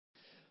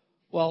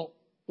Well,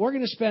 we're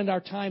going to spend our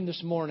time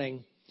this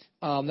morning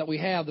that we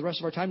have, the rest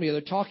of our time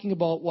together, talking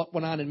about what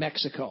went on in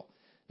Mexico.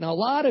 Now, a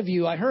lot of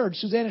you, I heard,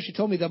 Suzanne actually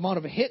told me the amount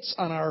of hits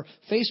on our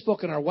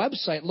Facebook and our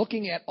website,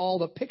 looking at all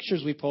the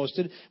pictures we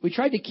posted. We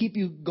tried to keep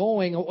you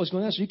going, what was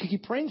going on, so you could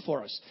keep praying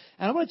for us.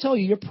 And I'm going to tell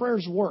you, your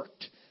prayers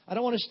worked. I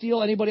don't want to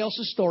steal anybody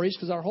else's stories,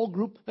 because our whole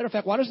group, matter of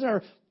fact, why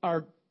doesn't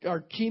our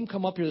team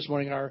come up here this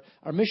morning? Our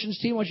missions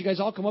team, why don't you guys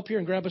all come up here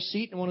and grab a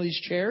seat in one of these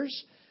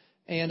chairs?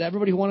 And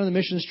everybody who went on the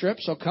missions trip,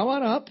 so come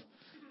on up.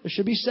 There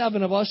should be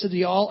 7 of us. Did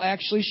you all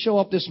actually show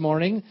up this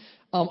morning?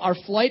 Our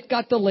flight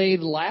got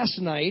delayed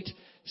last night.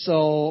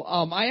 So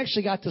I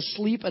actually got to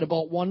sleep at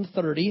about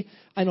 1:30.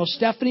 I know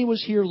Stephanie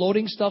was here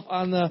loading stuff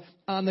on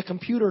the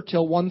computer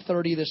till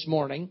 1:30 this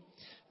morning,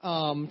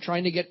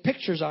 trying to get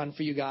pictures on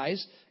for you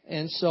guys.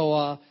 And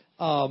so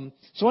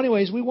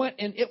anyways, we went,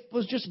 and it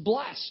was just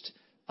blessed.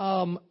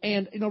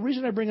 And the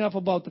reason I bring it up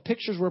about the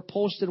pictures were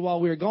posted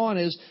while we were gone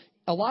is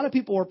a lot of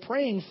people were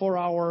praying for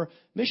our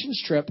missions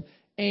trip,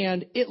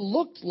 and it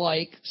looked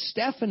like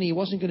Stephanie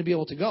wasn't going to be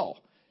able to go.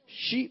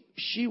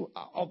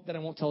 Then I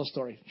won't tell a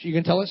story. You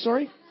can tell that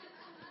story?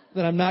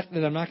 Then I'm not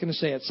going to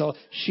say it. So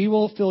she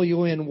will fill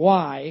you in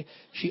why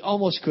she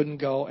almost couldn't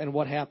go and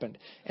what happened.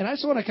 And I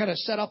just want to kind of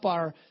set up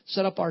our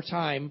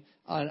time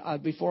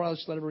before I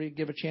just let everybody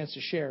give a chance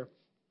to share.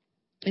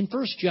 In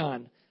 1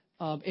 John,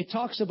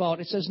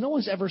 it says no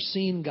one's ever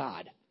seen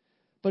God,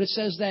 but it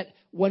says that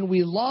when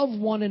we love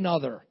one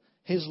another,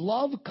 His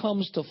love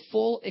comes to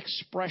full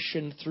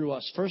expression through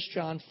us. 1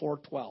 John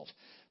 4:12.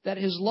 That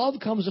His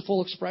love comes to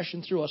full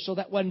expression through us. So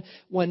that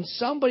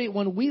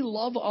when we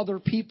love other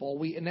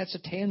people, and that's a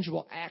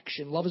tangible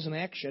action. Love is an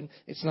action.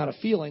 It's not a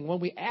feeling.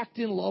 When we act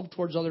in love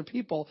towards other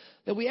people,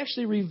 that we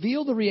actually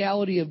reveal the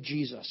reality of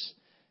Jesus.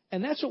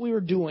 And that's what we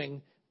were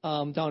doing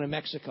down in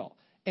Mexico.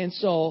 And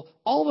so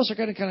all of us are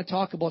going to kind of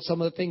talk about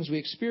some of the things we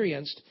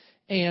experienced.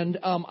 And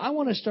I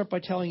want to start by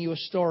telling you a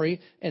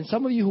story. And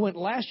some of you who went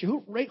last year,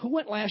 who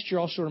went last year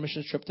also on a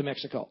mission trip to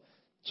Mexico?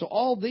 So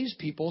all these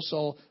people,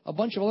 so a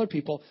bunch of other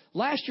people.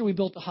 Last year we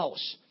built a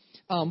house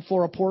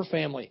for a poor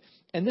family.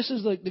 And this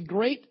is the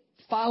great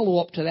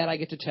follow-up to that I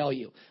get to tell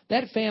you.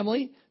 That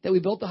family that we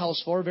built the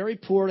house for, very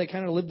poor. They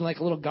kind of lived in like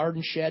a little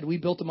garden shed. We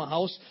built them a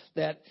house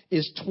that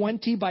is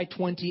 20 by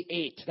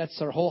 28. That's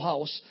their whole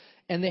house.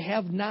 And they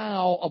have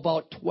now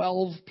about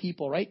 12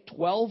 people, right?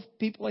 12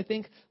 people, I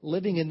think,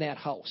 living in that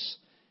house.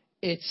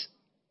 It's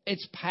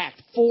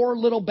packed. 4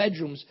 little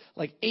bedrooms,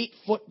 like 8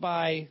 foot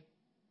by...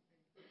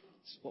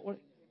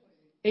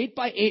 8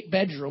 by 8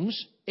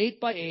 bedrooms, 8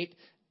 by 8.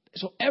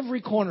 So every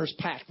corner is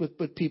packed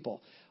with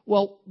people.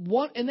 Well,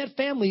 in that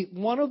family,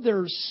 one of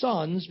their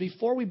sons,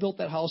 before we built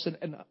that house,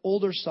 an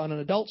older son, an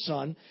adult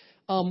son,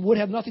 would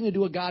have nothing to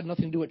do with God,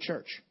 nothing to do with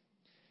church.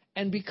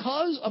 And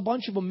because a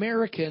bunch of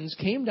Americans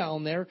came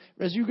down there,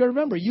 as you got to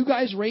remember, you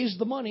guys raised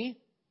the money.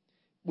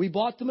 We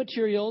bought the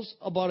materials.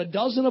 About a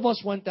dozen of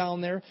us went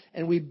down there,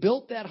 and we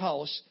built that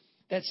house.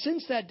 That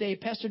since that day,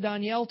 Pastor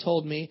Danielle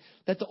told me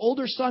that the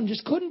older son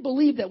just couldn't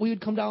believe that we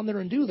would come down there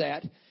and do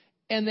that,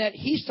 and that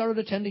he started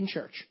attending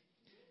church.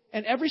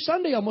 And every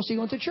Sunday almost he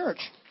went to church.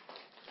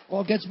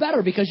 Well, it gets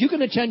better because you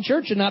can attend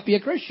church and not be a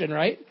Christian,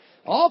 right?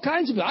 All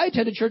kinds of... I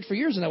attended church for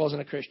years and I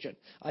wasn't a Christian.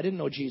 I didn't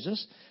know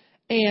Jesus.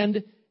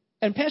 And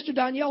Pastor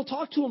Danielle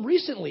talked to him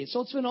recently. So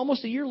it's been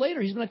almost a year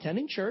later. He's been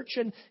attending church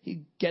and he's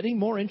getting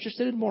more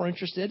interested and more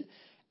interested.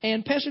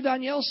 And Pastor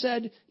Danielle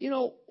said,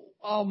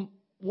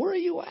 where are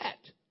you at?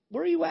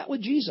 Where are you at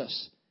with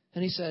Jesus?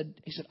 And he said,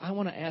 I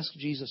want to ask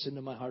Jesus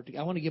into my heart.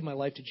 I want to give my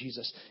life to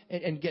Jesus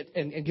and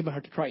give my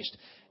heart to Christ.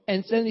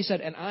 And then he said,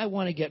 and I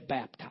want to get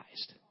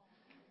baptized.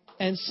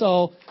 And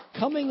so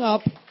coming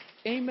up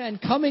in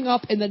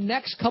the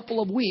next couple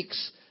of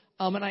weeks,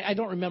 and I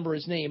don't remember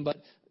his name, but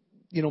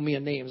you know me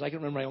and names. I can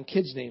remember my own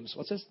kids' names.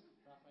 What's this?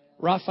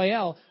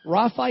 Raphael.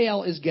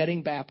 Raphael is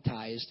getting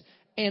baptized.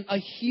 And a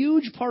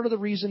huge part of the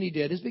reason he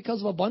did is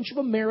because of a bunch of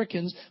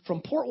Americans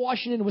from Port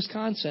Washington,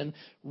 Wisconsin,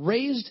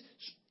 raised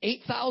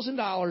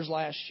 $8,000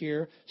 last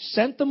year,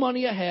 sent the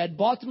money ahead,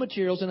 bought the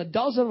materials, and a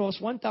dozen of us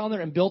went down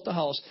there and built the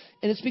house.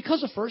 And it's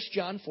because of 1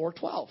 John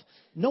 4:12.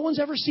 No one's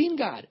ever seen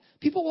God.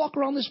 People walk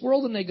around this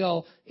world and they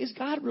go, is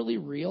God really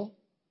real?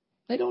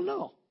 They don't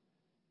know.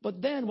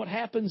 But then what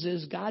happens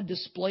is God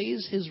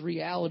displays His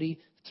reality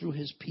through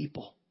His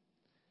people.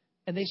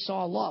 And they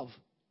saw love.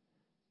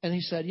 And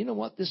he said, you know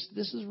what, this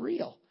is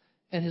real.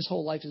 And his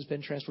whole life has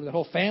been transformed. The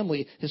whole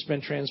family has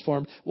been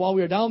transformed. While we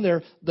were down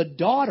there, the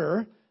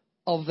daughter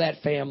of that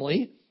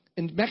family,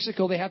 in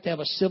Mexico, they have to have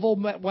a civil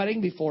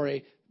wedding before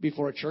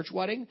a church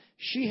wedding.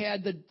 She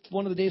had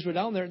one of the days we were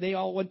down there, they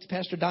all went to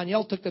Pastor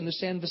Danielle, took them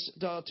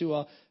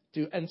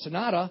to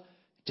Ensenada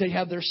to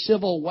have their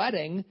civil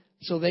wedding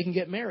so they can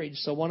get married.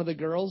 So one of the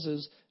girls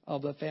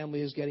of the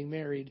family is getting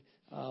married.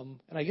 And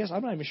I guess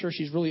I'm not even sure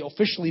she's really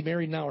officially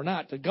married now or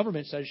not. The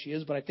government says she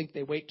is, but I think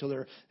they wait till they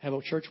have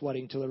a church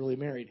wedding till they're really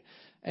married.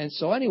 And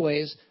so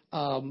anyways,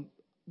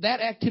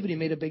 that activity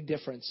made a big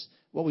difference.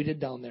 What we did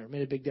down there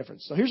made a big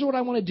difference. So here's what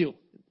I want to do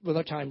with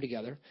our time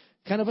together.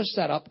 Kind of a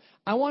setup.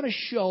 I want to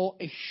show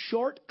a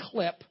short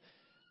clip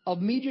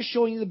of me just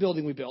showing you the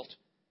building we built.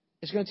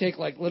 It's going to take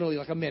literally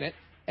a minute.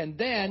 And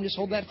then, just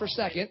hold that for a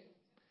second.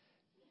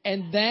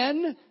 And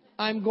then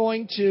I'm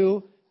going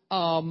to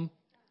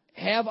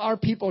have our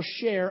people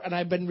share, and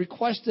I've been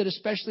requested,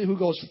 especially who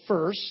goes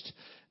first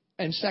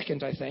and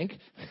second, I think.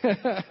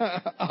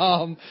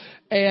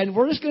 And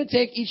we're just going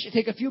to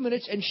take a few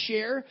minutes and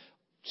share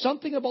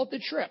something about the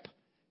trip.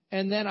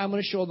 And then I'm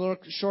going to show a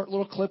short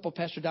little clip of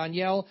Pastor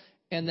Danielle,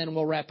 and then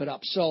we'll wrap it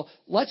up. So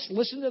let's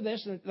listen to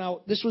this.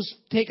 Now, this was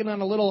taken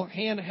on a little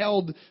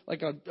handheld,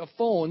 like a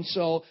phone,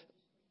 so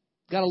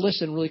got to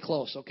listen really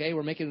close, okay?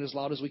 We're making it as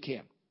loud as we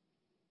can.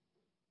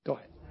 Go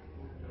ahead.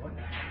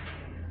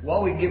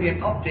 Well, we give you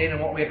an update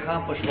on what we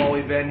accomplished while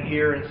we've been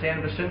here in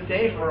San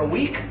Vicente for a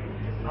week.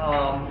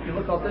 If you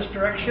look out this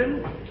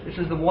direction, this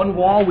is the one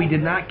wall we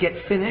did not get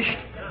finished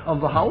of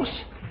the house,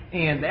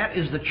 and that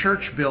is the church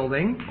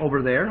building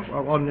over there,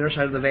 on the other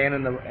side of the van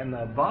and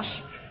the bus.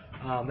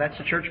 That's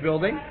the church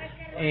building,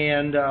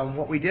 and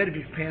what we did, if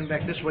you pan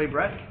back this way,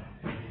 Brett,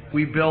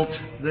 we built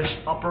this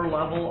upper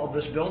level of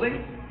this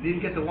building. We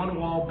didn't get the one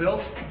wall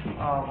built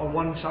on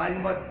one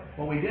side, but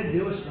what we did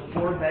do is it's a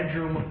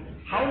 4-bedroom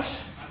house,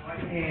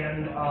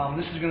 and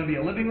this is going to be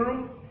a living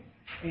room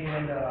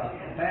and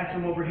a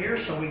bathroom over here.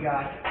 So we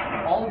got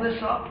all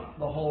this up,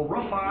 the whole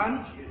roof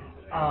on.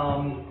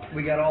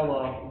 We got all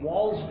the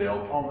walls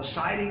built, all the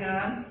siding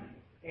on,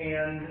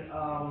 and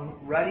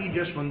ready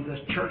just when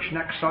the church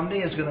next Sunday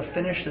is going to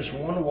finish this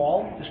one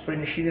wall, just putting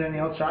the sheeting on the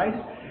outside,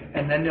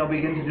 and then they'll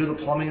begin to do the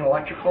plumbing,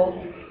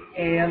 electrical,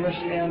 and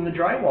the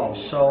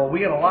drywall. So we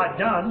got a lot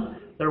done.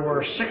 There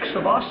were 6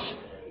 of us,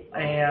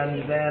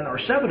 or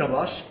 7 of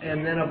us,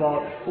 and then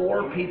about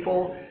 4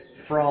 people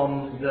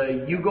from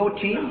the UGO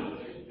team,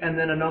 and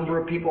then a number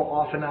of people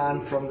off and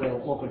on from the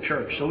local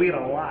church. So we had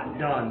a lot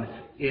done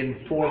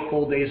in 4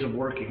 full days of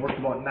working. Worked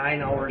about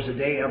 9 hours a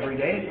day every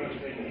day,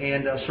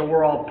 and so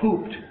we're all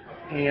pooped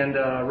and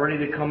ready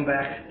to come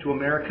back to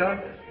America,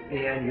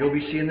 and you'll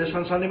be seeing this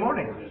on Sunday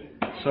morning.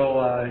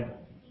 So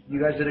you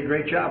guys did a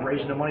great job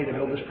raising the money to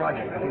build this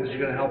project. I think this is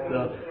going to help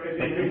the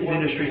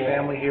ministry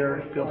family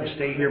here be able to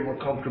stay here more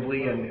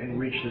comfortably and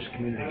reach this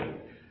community.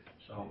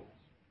 So,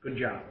 good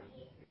job.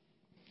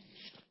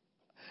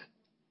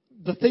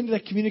 The thing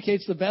that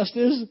communicates the best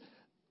is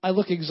I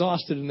look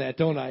exhausted in that,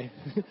 don't I?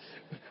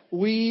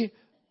 We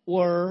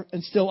were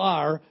and still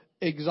are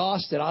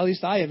exhausted. At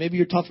least I am. Maybe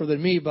you're tougher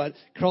than me, but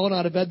crawling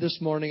out of bed this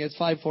morning at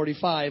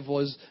 5:45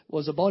 was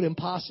about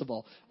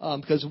impossible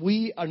because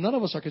none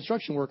of us are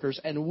construction workers,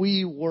 and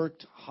we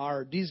worked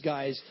hard. These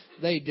guys,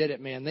 they did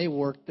it, man.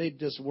 They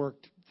just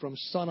worked from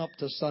sun up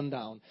to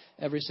sundown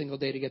every single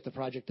day to get the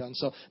project done.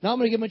 So now I'm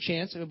going to give them a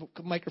chance. A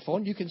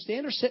microphone. You can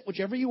stand or sit,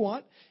 whichever you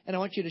want, and I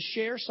want you to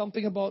share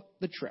something about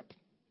the trip.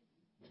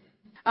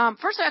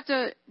 First, I have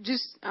to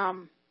just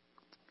a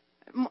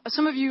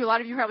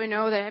lot of you probably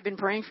know that have been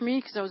praying for me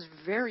because I was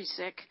very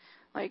sick,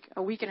 like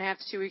a week and a half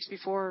to 2 weeks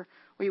before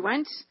we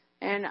went,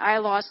 and I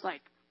lost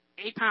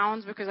 8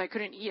 pounds because I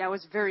couldn't eat. I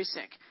was very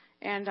sick,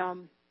 and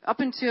up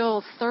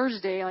until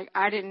Thursday,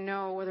 I didn't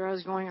know whether I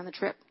was going on the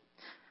trip.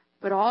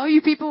 But all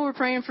you people were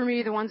praying for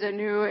me, the ones that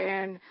knew,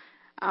 and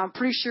I'm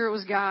pretty sure it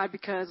was God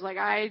because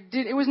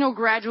it was no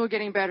gradual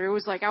getting better. It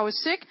was I was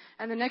sick,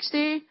 and the next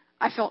day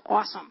I felt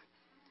awesome.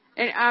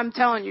 And I'm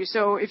telling you,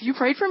 so if you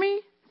prayed for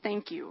me,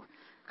 thank you.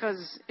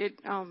 Because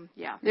it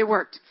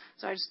worked.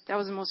 So that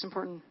was the most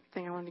important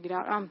thing I wanted to get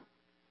out.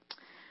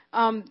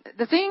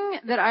 The thing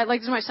that I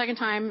like, this is my second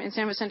time in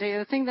San Vicente.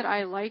 The thing that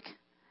I like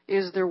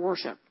is their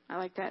worship. I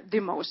like that the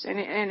most.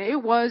 And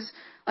it was,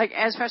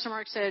 as Pastor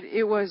Mark said,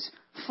 it was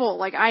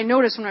full. I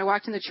noticed when I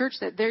walked in the church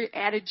that they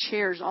added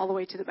chairs all the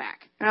way to the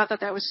back. And I thought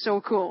that was so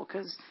cool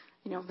because,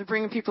 they're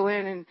bringing people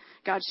in and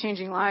God's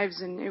changing lives.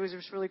 And it was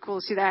just really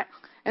cool to see that.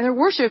 And their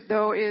worship,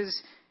 though,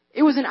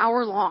 it was an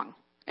hour long.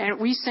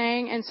 And we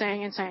sang and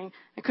sang and sang.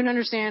 I couldn't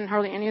understand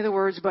hardly any of the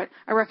words, but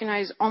I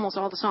recognized almost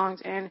all the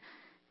songs. And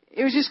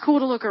it was just cool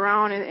to look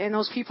around. And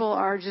those people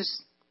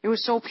it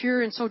was so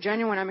pure and so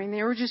genuine. I mean,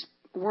 they were just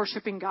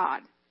worshiping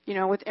God,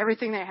 with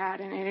everything they had.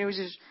 And it was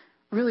just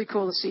really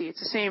cool to see. It's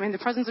the same. And the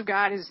presence of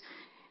God is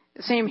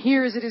the same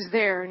here as it is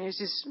there. And it's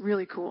just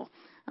really cool.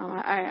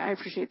 I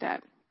appreciate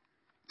that.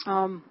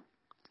 And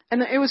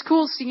it was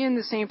cool seeing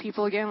the same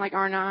people again, like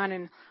Arnon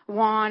and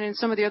Juan and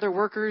some of the other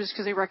workers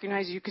because they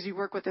recognize you because you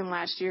worked with them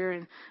last year.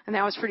 And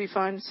that was pretty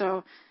fun.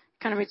 So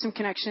kind of made some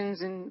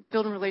connections and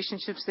building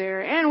relationships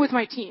there. And with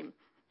my team,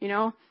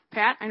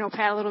 Pat, I know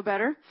Pat a little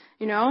better.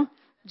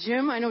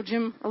 Jim, I know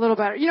Jim a little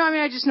better.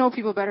 I just know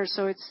people better.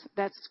 So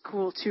that's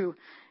cool too.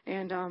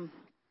 And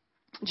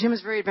Jim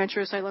is very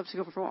adventurous. I love to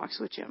go for walks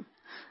with Jim.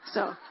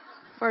 So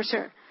for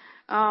sure.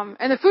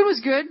 And the food was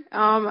good.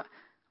 I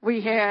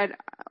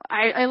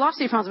lost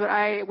 8 pounds, but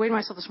I weighed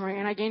myself this morning,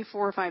 and I gained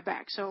 4 or 5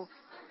 back. So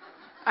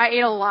I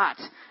ate a lot.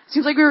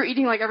 Seems like we were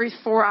eating every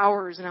 4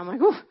 hours, and I'm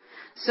like, ooh.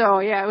 So,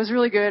 yeah, it was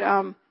really good.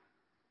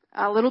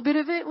 A little bit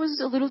of it was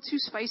a little too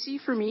spicy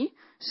for me.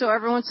 So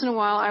every once in a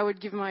while, I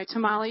would give my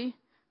tamale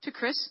to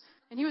Chris,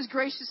 and he was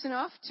gracious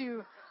enough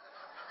to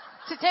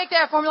to take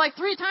that for me. Like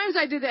 3 times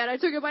I did that. I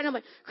took a bite and I'm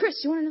like, Chris,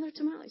 you want another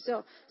tamale?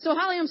 So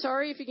Holly, I'm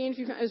sorry if you gained a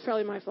few pounds. It was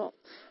probably my fault.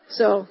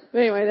 So, but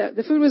anyway,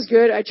 the food was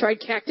good. I tried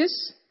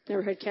cactus.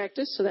 Never had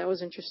cactus, so that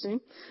was interesting.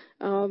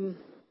 And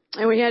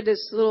we had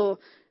this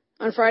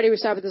on Friday we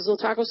stopped at this little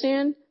taco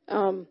stand.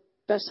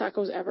 Best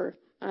tacos ever.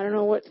 I don't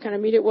know what kind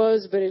of meat it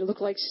was, but it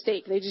looked like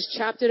steak. They just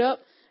chopped it up.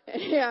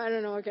 Yeah, I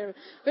don't know. Okay.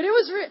 But it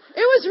was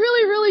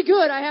really, really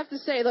good, I have to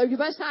say. Like the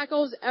best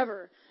tacos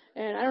ever.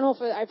 And I don't know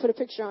if I put a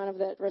picture on of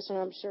that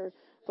restaurant, I'm sure.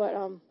 But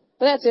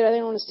that's it. I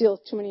don't want to steal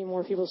too many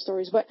more people's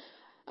stories. But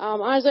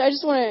honestly, I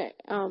just want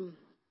to.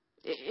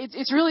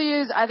 It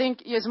really is. I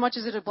think as much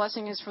as it a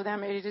blessing is for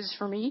them, it is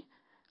for me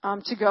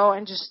to go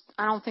and just.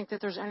 I don't think that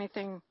there's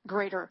anything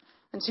greater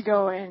than to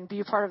go and be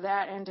a part of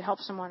that and to help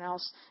someone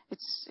else.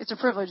 It's a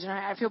privilege, and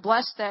I feel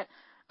blessed that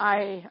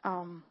I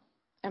am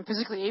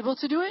physically able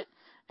to do it,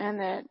 and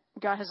that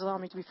God has allowed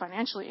me to be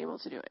financially able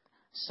to do it.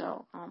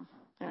 So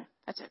anyway,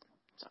 that's it.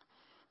 So.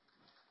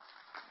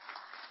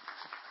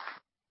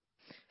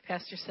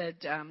 Pastor said,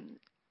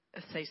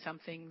 say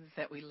something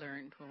that we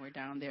learned when we're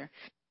down there.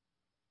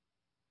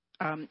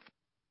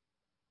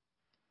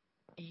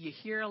 You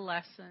hear a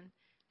lesson,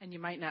 and you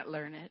might not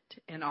learn it.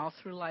 And all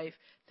through life,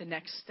 the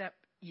next step,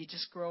 you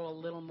just grow a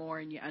little more,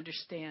 and you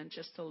understand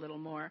just a little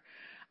more.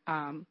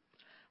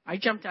 I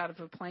jumped out of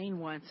a plane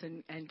once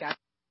and got.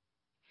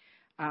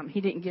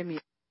 He didn't give me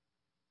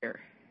fear.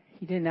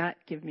 He did not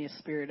give me a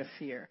spirit of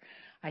fear.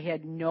 I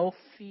had no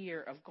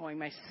fear of going.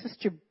 My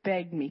sister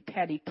begged me,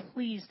 Patty,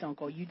 please don't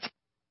go. You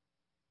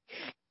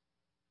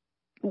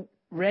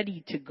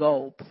ready to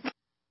go. Please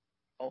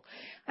go.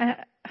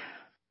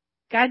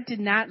 God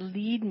did not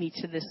lead me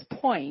to this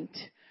point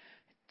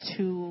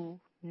to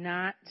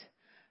not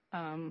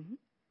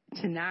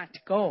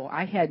go.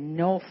 I had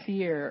no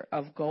fear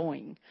of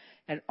going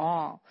at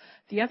all.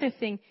 The other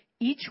thing,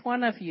 each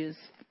one of you,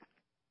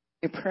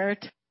 your prayer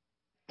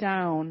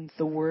down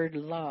the word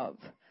love.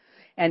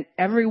 And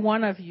every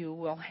one of you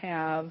will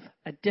have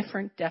a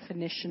different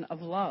definition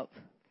of love.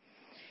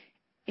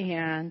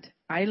 And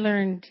I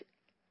learned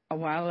a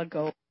while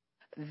ago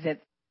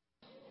that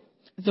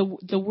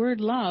the word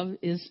love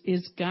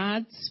is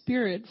God's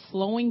Spirit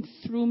flowing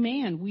through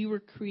man. We were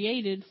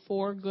created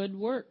for good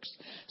works.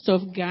 So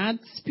if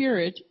God's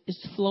Spirit is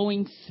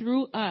flowing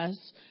through us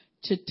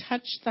to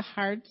touch the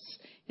hearts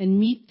and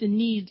meet the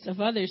needs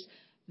of others,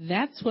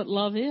 that's what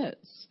love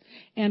is.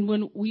 And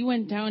when we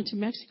went down to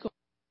Mexico,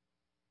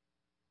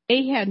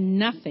 they had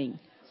nothing.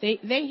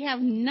 They have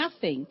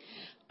nothing.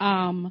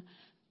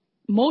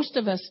 Most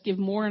of us give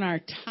more in our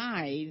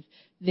tithe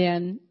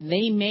than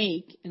they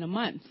make in a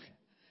month.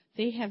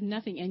 They have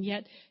nothing, and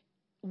yet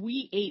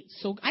we ate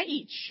I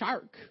ate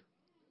shark.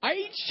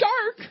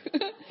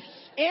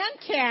 And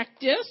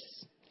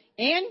cactus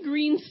and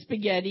green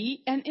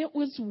spaghetti, and it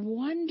was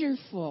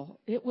wonderful.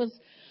 It was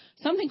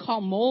something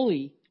called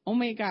mole. Oh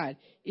my God.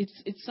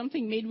 It's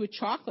something made with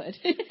chocolate.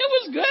 It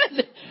was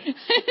good.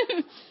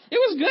 It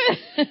was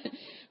good.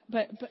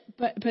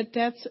 But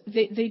that's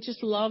they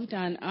just loved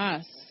on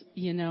us,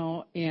 you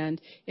know,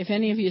 and if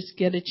any of you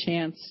get a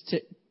chance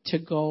to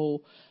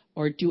go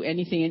or do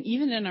anything, and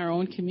even in our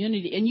own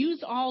community, and you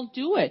all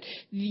do it.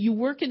 You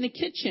work in the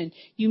kitchen.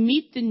 You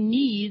meet the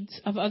needs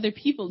of other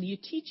people. You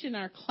teach in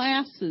our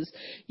classes.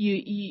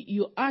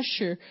 You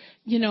usher.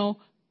 You know,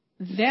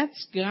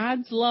 that's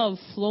God's love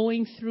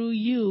flowing through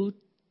you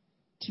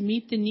to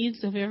meet the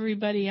needs of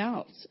everybody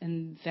else.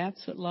 And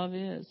that's what love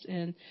is.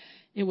 And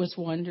it was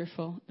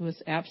wonderful. It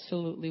was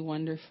absolutely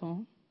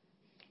wonderful.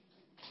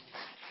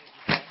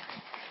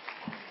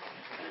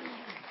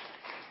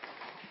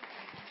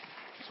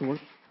 So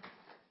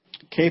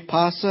Que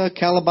pasa,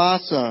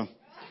 calabasa?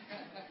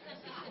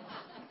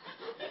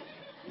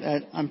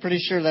 I'm pretty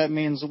sure that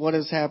means what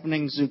is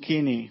happening,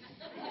 zucchini.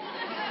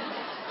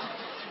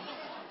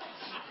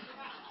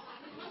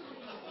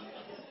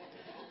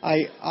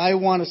 I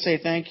want to say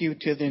thank you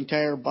to the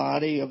entire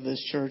body of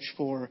this church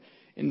for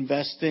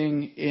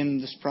investing in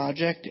this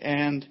project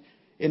and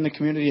in the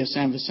community of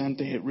San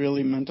Vicente. It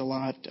really meant a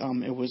lot.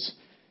 It was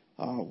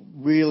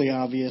really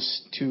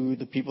obvious to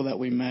the people that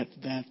we met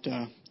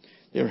that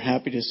they were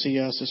happy to see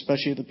us,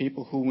 especially the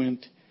people who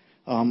went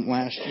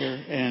last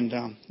year, and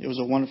it was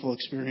a wonderful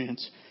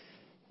experience.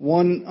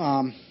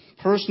 One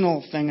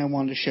personal thing I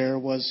wanted to share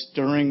was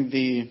during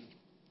the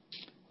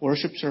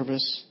worship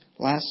service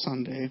last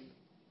Sunday,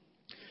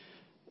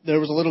 there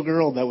was a little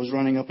girl that was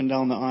running up and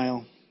down the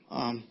aisle,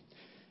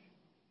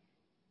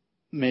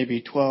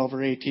 maybe 12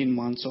 or 18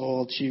 months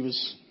old. You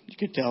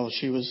could tell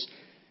she was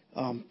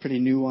pretty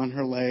new on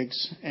her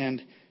legs,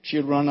 and she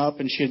would run up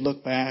and she'd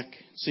look back,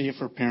 see if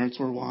her parents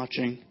were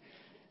watching,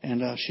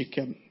 and she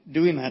kept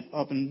doing that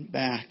up and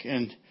back.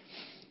 And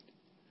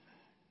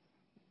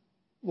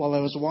while I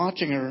was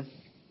watching her,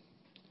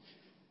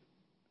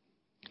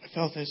 I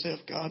felt as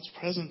if God's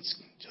presence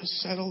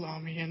just settled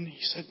on me, and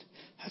He said,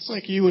 "That's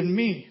like you and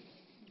me."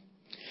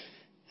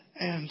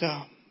 And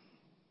that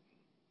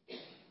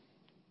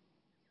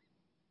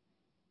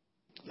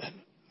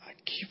I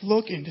keep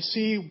looking to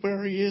see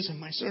where He is in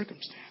my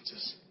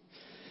circumstances.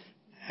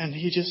 And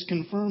he just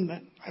confirmed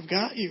that, I've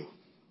got you.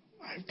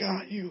 I've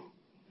got you.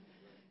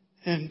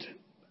 And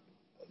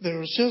there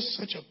was just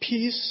such a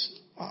peace,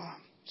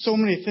 so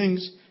many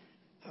things,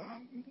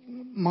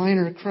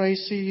 minor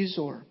crises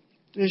or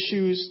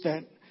issues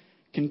that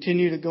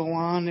continue to go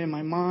on in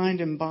my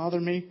mind and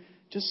bother me,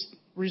 just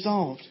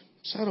resolved,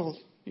 settled,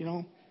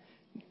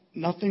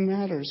 Nothing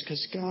matters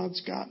because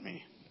God's got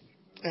me.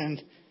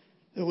 And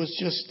it was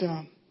just,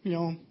 I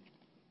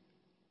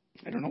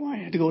don't know why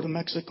I had to go to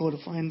Mexico to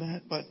find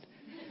that, but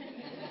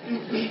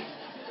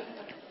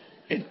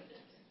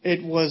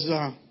it was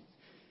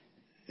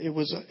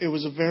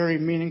a very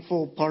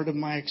meaningful part of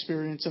my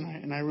experience,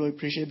 and I really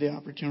appreciate the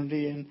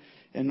opportunity,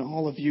 and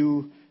all of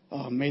you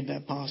made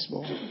that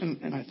possible,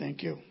 and I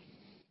thank you.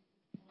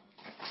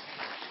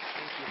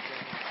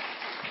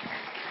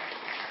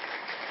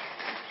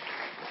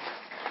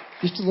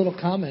 Just a little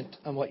comment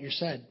on what you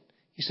said.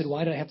 You said,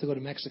 why did I have to go to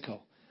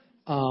Mexico?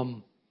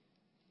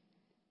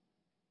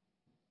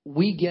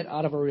 We get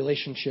out of a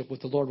relationship with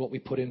the Lord what we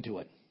put into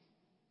it.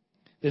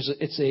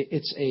 It's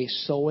a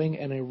sowing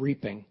and a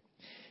reaping.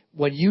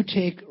 When you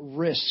take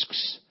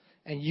risks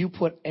and you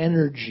put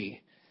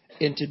energy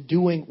into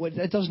doing what,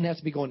 that doesn't have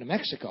to be going to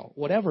Mexico,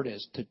 whatever it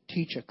is, to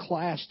teach a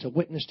class, to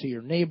witness to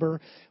your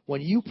neighbor.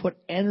 When you put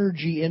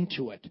energy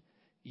into it,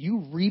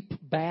 you reap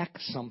back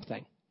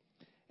something.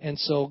 And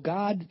so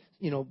God,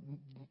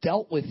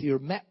 dealt with you, or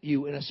met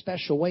you in a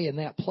special way in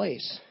that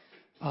place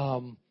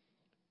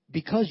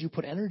because you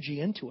put energy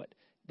into it.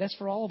 That's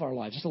for all of our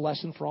lives. It's a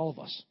lesson for all of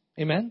us.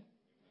 Amen?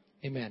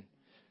 Amen.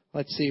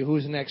 Let's see,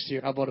 who's next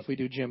here? How about if we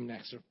do Jim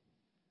next?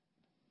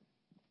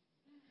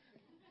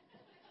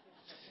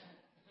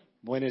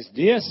 Buenos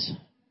dias.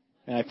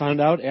 And I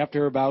found out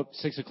after about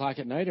 6 o'clock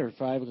at night or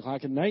 5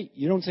 o'clock at night,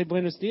 you don't say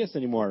buenos dias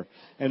anymore.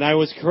 And I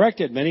was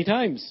corrected many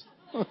times.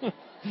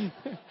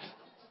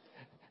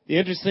 The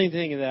interesting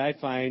thing that I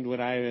find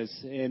when I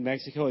was in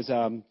Mexico is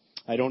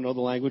I don't know the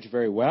language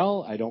very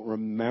well. I don't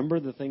remember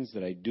the things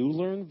that I do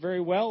learn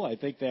very well. I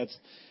think that's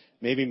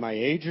maybe my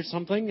age or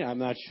something. I'm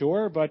not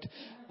sure. But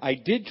I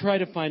did try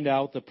to find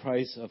out the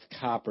price of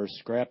copper,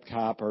 scrap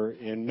copper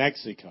in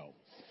Mexico.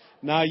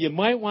 Now, you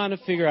might want to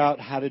figure out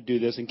how to do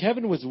this. And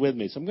Kevin was with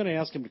me, so I'm going to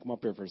ask him to come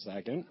up here for a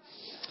second.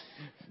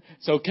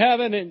 So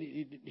Kevin, and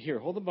here,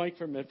 hold the mic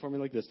for a minute for me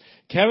like this.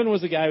 Kevin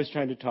was the guy I was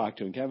trying to talk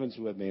to, and Kevin's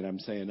with me, and I'm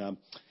saying,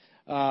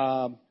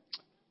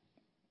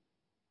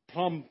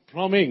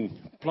 plumbing.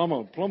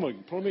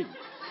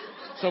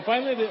 So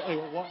finally,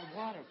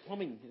 water,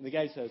 plumbing, and the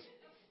guy says,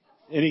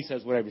 and he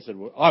says whatever he said,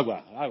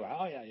 agua,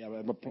 oh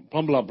yeah,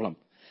 plum.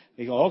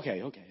 He go,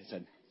 okay. I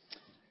said,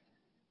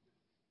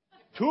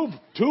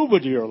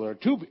 tubular,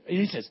 and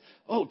he says,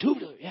 oh,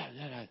 tubular,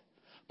 yeah.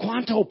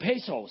 Cuánto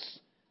pesos?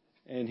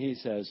 And he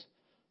says,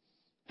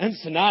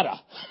 Ensenada.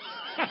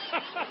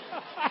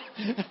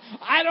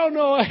 I don't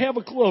know. I have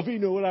a clue if he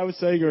knew what I was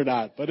saying or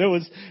not. But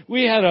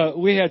we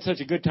had such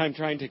a good time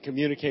trying to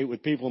communicate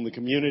with people in the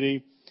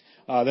community.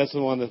 That's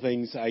one of the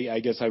things I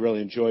guess I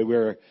really enjoy.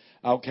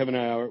 Kevin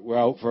and I were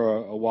out for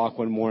a walk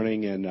one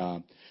morning,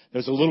 and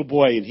there's a little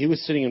boy, and he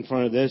was sitting in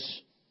front of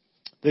this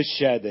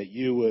shed that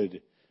you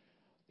would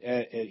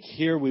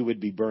here we would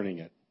be burning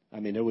it. I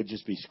mean, it would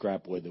just be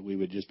scrap wood that we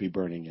would just be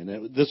burning,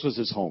 and this was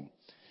his home.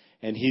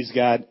 And he's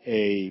got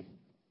a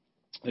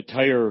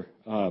tire,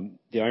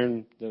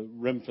 the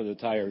rim for the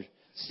tire,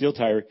 steel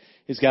tire.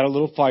 He's got a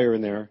little fire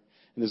in there,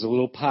 and there's a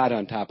little pot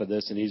on top of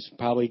this, and he's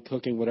probably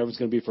cooking whatever's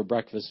going to be for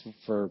breakfast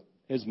for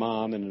his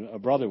mom, and a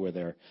brother were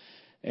there.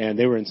 And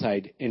they were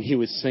inside, and he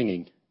was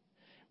singing.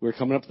 We were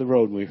coming up the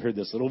road, and we heard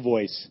this little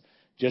voice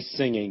just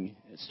singing,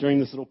 stirring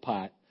this little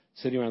pot,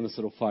 sitting around this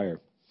little fire.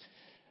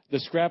 The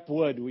scrap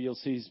wood, you'll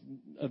see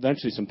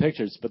eventually some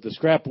pictures, but the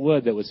scrap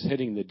wood that was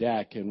hitting the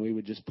deck, and we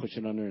would just push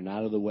it under and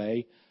out of the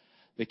way,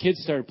 the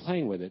kids started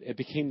playing with it. It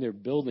became their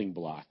building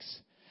blocks.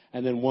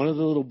 And then one of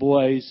the little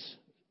boys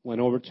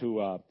went over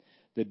to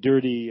the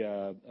dirty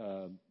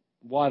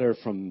water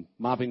from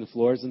mopping the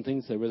floors and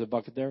things. There was a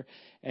bucket there.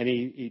 And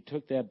he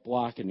took that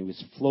block and he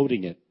was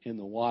floating it in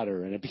the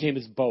water, and it became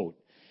his boat.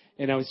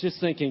 And I was just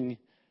thinking,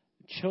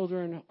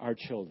 children are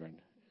children.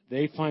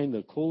 They find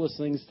the coolest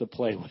things to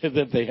play with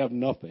if they have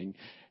nothing.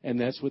 And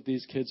that's what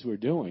these kids were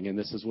doing. And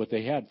this is what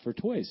they had for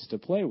toys to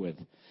play with.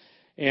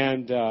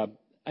 And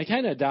I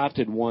kind of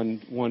adopted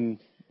one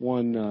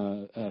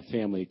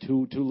family,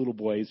 two little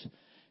boys,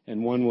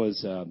 and one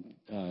was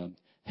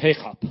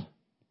Jacob.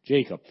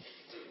 Jacobo.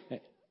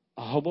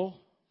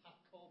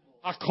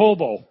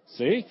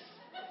 See?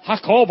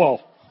 Jacobo.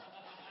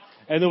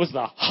 And there was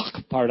the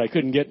Huck part I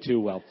couldn't get too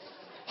well.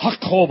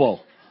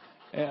 Jacobo.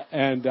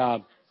 And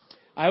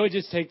I would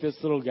just take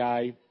this little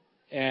guy,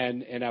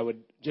 and I would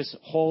just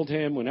hold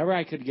him whenever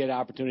I could get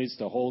opportunities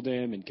to hold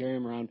him and carry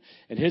him around.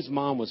 And his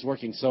mom was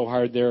working so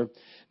hard there.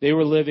 They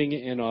were living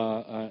in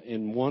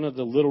one of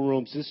the little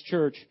rooms. This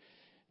church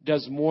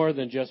does more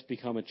than just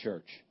become a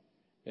church.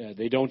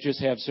 They don't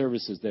just have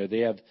services there.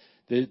 They have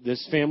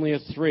this family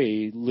of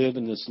three live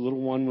in this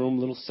little one-room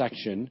little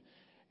section,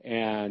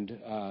 and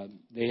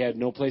they had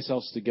no place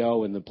else to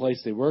go. And the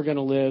place they were going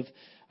to live,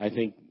 I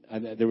think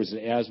there was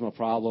asthma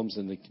problems,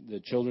 and the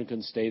children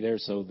couldn't stay there.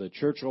 So the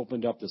church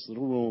opened up this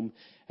little room,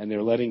 and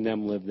they're letting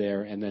them live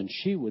there. And then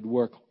she would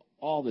work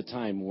all the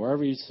time.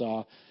 Wherever you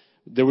saw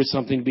there was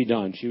something to be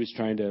done, she was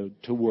trying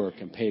to work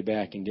and pay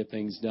back and get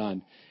things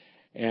done.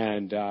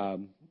 And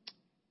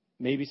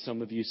maybe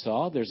some of you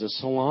saw there's a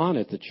salon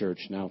at the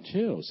church now,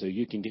 too. So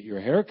you can get your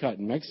hair cut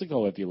in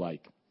Mexico if you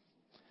like.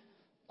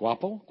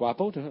 Guapo?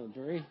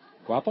 Very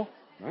guapo?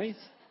 Nice.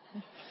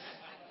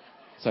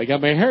 So I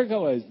got my hair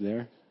cut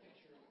there.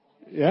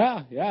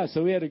 Yeah.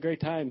 So we had a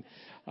great time.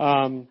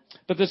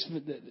 But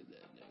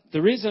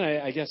the reason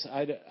I guess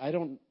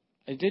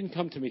it didn't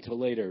come to me till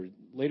later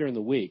in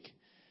the week,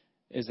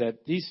 is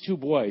that these two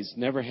boys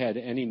never had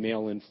any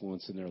male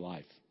influence in their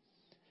life.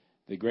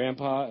 The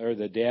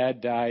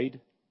dad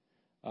died,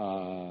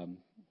 and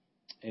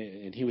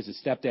he was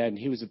a stepdad, and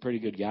he was a pretty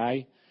good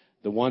guy.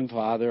 The one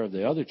father of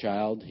the other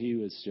child, he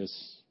was just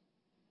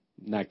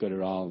not good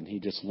at all, and he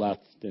just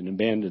left and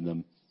abandoned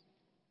them.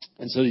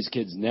 And so these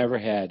kids never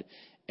had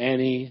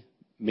any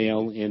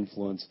male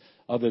influence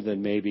other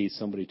than maybe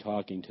somebody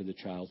talking to the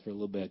child for a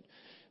little bit.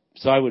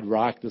 So I would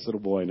rock this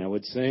little boy, and I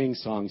would sing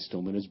songs to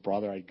him, and his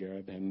brother, I'd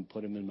grab him and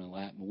put him in my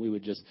lap, and we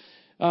would just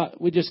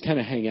kind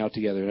of hang out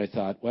together. And I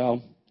thought,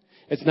 well,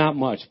 it's not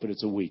much, but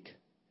it's a week,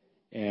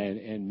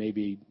 and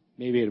maybe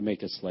it'll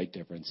make a slight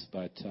difference.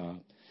 But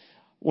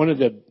one of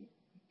the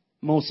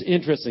most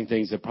interesting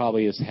things that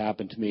probably has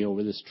happened to me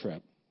over this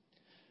trip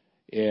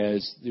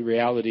is the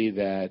reality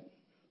that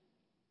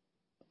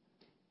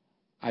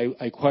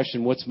I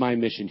question, what's my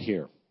mission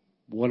here?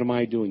 What am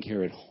I doing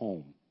here at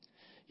home?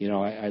 You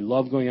know, I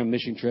love going on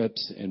mission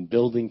trips and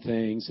building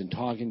things and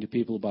talking to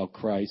people about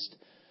Christ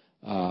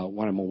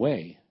when I'm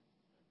away.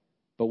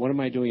 But what am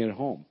I doing at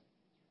home?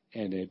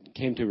 And it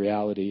came to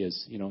reality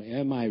is,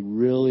 am I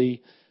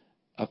really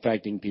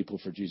affecting people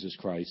for Jesus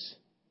Christ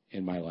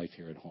in my life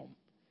here at home?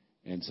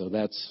 And so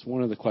that's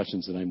one of the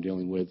questions that I'm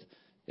dealing with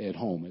at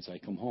home as I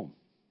come home.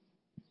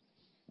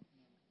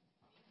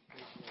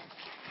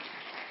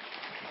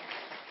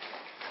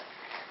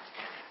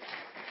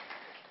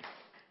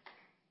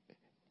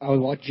 I would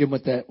watch Jim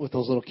with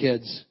those little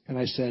kids, and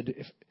I said,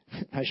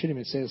 I shouldn't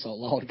even say this out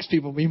loud because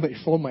my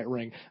phone might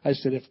ring. I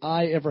said, if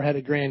I ever had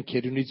a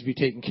grandkid who needs to be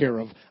taken care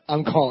of,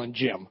 I'm calling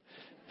Jim.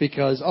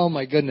 Because, oh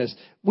my goodness,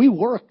 we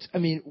worked. I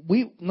mean,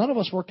 none of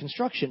us worked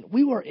construction.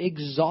 We were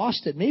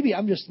exhausted. Maybe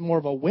I'm just more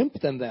of a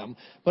wimp than them,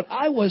 but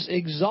I was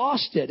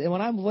exhausted. And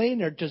when I'm laying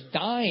there just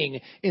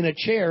dying in a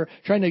chair,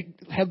 trying to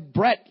have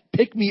Brett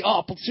pick me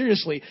up,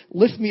 seriously,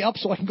 lift me up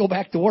so I can go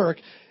back to work,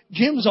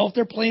 Jim's out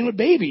there playing with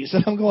babies.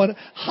 And I'm going,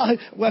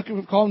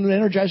 welcome, calling him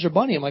an Energizer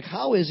Bunny. I'm like,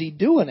 how is he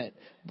doing it?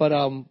 But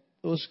it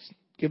was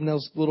giving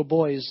those little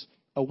boys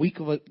a week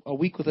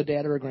with a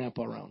dad or a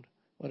grandpa around.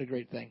 What a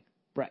great thing.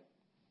 Brett.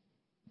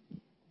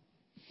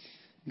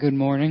 Good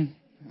morning.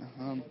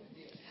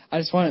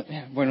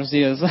 Buenos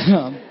dias.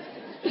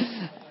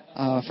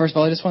 First of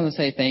all, I just want to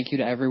say thank you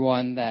to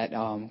everyone that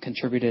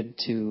contributed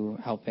to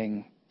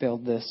helping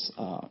build this,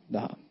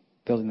 the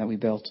building that we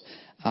built.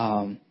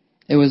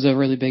 It was a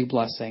really big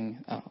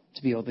blessing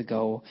to be able to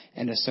go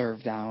and to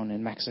serve down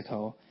in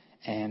Mexico.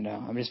 And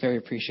I'm just very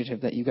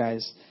appreciative that you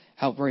guys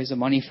helped raise the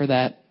money for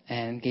that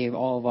and gave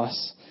all of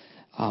us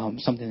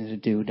something to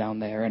do down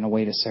there and a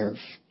way to serve.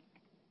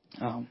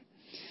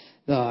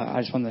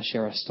 I just wanted to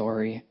share a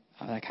story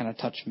that kind of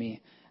touched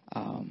me.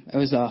 It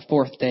was the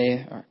fourth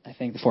day, or I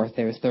think the fourth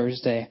day was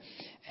Thursday,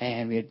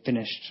 and we had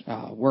finished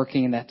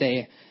working. And that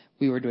day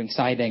we were doing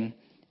siding,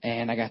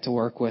 and I got to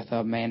work with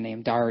a man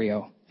named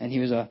Dario, and he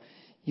was an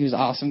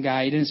awesome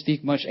guy. He didn't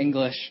speak much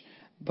English,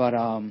 but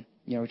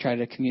we tried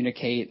to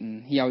communicate,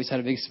 and he always had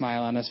a big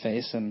smile on his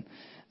face, and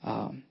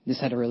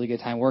just had a really good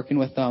time working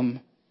with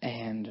them.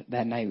 And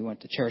that night we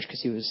went to church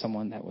because he was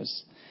someone that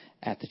was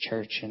at the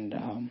church.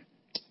 And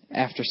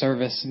after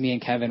service, me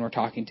and Kevin were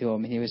talking to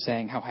him, and he was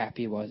saying how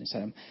happy he was. He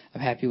said,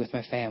 I'm happy with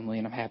my family,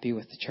 and I'm happy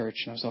with the church,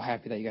 and I'm so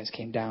happy that you guys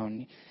came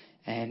down.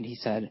 And he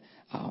said,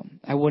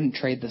 I wouldn't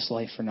trade this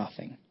life for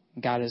nothing.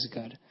 God is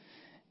good.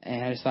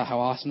 And I just thought how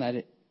awesome that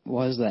it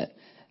was that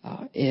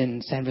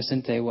in San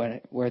Vicente,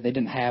 where they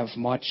didn't have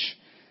much,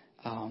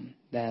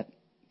 that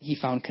he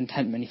found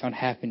contentment, he found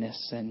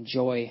happiness and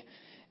joy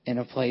in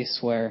a place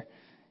where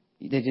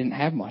they didn't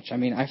have much. I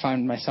mean, I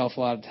find myself a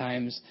lot of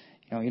times,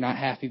 you're not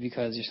happy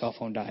because your cell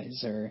phone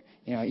dies, or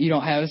you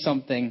don't have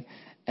something,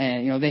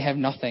 and they have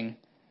nothing.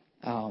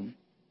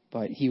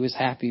 But he was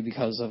happy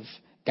because of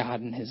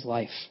God in his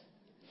life.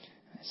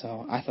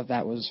 So I thought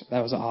that was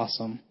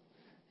awesome.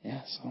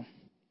 Yeah. So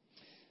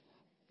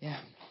yeah.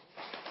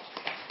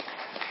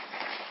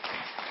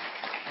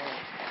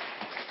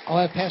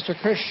 I'll have Pastor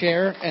Chris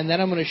share, and then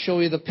I'm going to show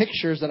you the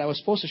pictures that I was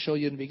supposed to show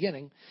you in the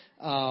beginning.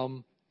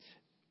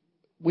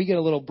 We get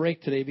a little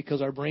break today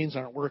because our brains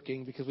aren't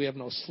working because we have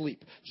no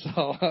sleep.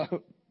 So,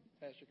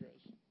 Pastor Chris.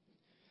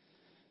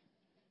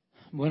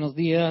 Buenos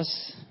días.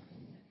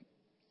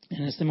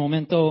 En este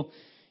momento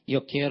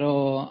yo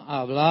quiero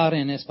hablar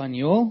en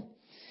español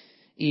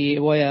y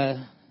voy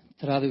a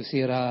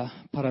traducir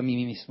para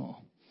mí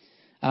mismo.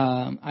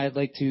 I'd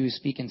like to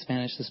speak in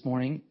Spanish this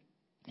morning.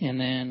 and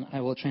then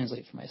I will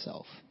translate for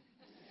myself.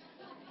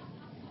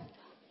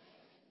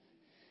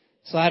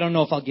 So I don't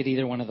know if I'll get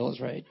either one of those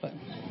right, but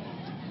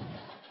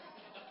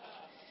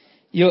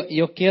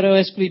yo quiero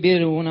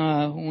escribir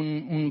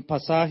un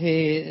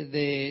pasaje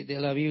de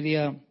la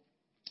Biblia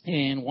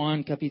en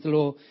Juan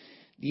capítulo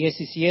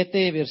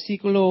 17,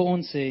 versículo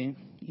 11,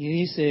 y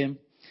dice: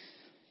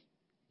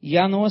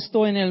 ya no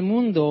estoy en el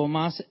mundo,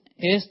 mas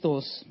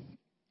estos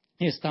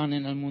están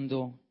en el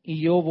mundo,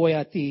 y yo voy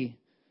a ti.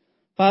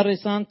 Padre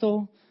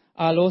Santo,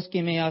 a los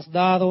que me has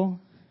dado,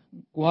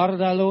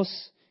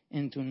 guárdalos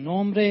en tu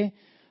nombre,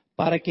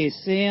 para que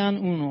sean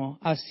uno,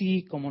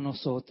 así como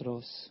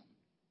nosotros.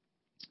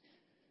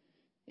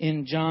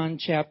 In John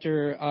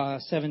chapter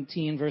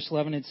 17, verse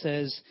 11, it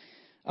says,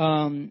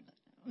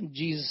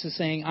 Jesus is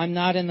saying, I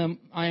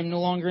am no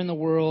longer in the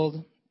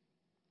world,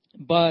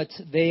 but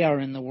they are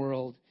in the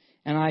world,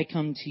 and I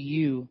come to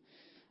you.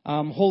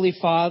 Holy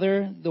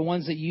Father, the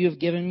ones that you have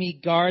given me,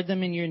 guard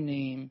them in your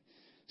name,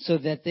 so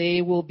that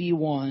they will be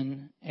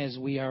one as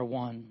we are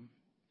one.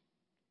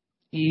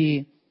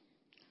 Y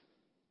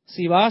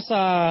si vas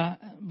a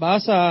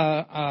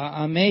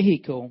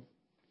México,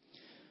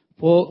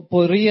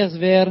 podrías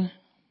ver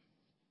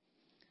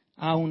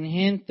a un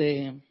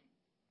gente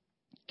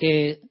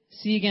que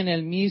siguen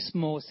el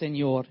mismo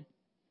Señor,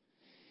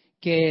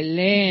 que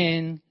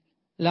leen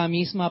la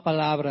misma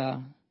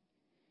palabra,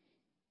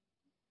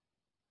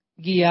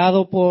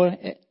 guiado por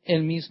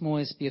el mismo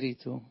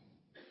Espíritu.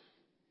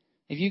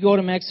 If you go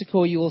to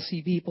Mexico, you will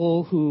see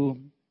people who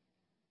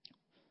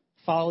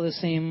follow the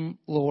same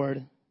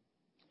Lord,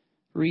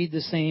 read the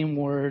same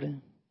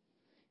Word,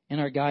 and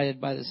are guided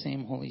by the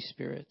same Holy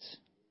Spirit.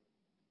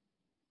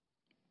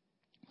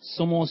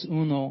 Somos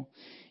uno.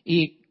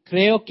 Y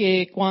creo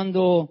que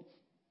cuando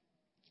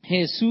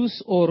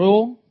Jesús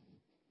oró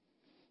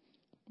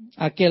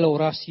aquella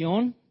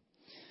oración,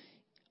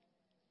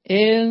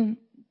 Él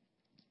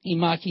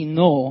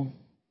imaginó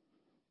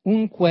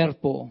un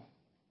cuerpo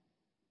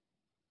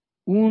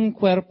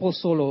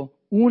solo,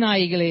 una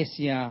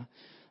iglesia,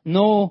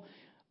 no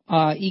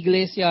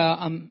iglesia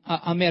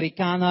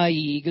americana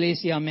y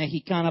iglesia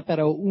mexicana,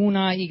 pero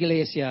una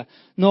iglesia,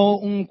 no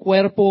un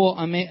cuerpo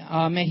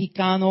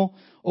mexicano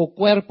o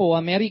cuerpo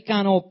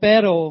americano,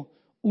 pero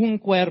un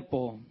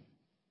cuerpo.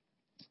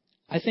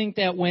 I think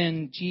that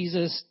when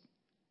Jesus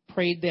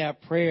prayed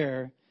that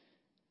prayer,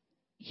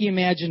 he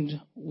imagined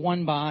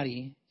one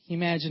body. He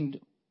imagined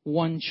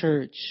one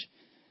church,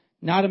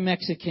 not a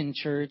Mexican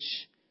church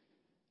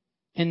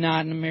and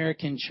not an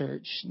American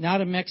church,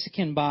 not a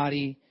Mexican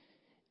body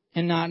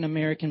and not an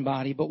American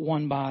body, but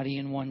one body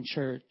and one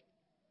church.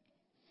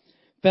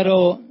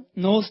 Pero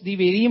nos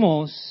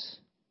dividimos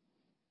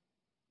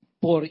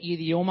por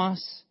idiomas,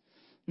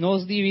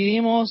 nos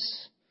dividimos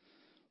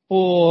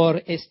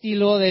por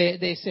estilo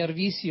de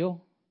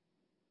servicio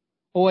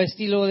o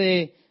estilo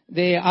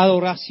de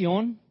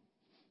adoración,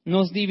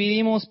 nos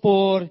dividimos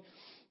por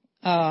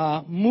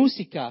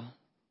música.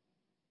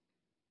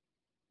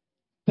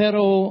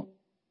 Pero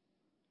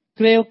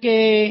creo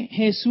que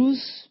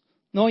Jesús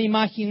no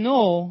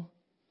imaginó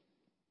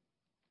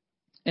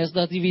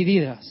estas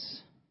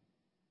divididas.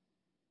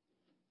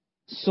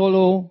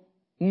 Solo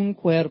un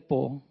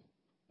cuerpo,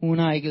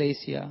 una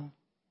iglesia.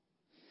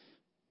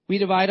 We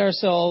divide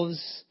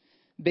ourselves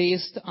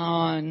based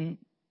on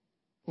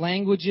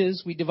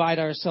languages. We divide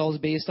ourselves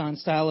based on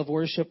style of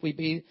worship.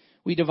 We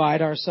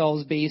divide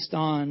ourselves based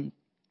on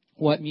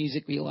what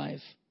music we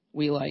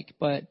like.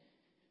 But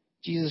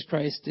Jesus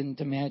Christ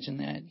didn't imagine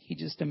that. He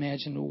just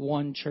imagined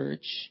one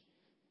church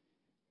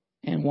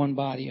and one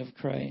body of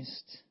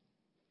Christ.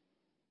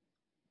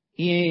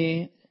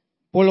 Y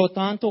por lo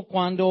tanto,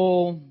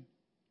 cuando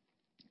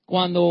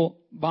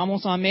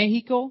vamos a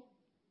México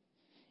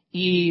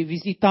y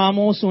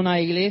visitamos una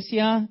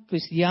iglesia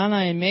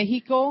cristiana en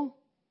México,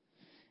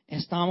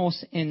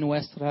 estamos en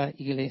nuestra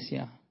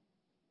iglesia.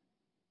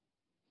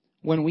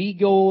 When we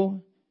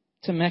go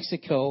to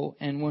Mexico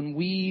and when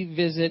we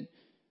visit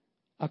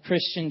a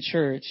Christian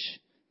church,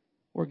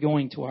 we're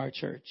going to our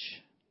church.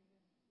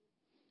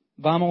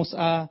 Vamos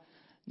a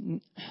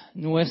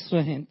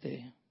nuestra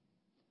gente.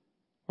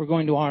 We're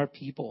going to our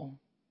people.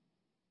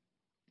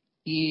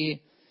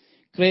 Y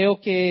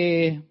creo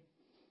que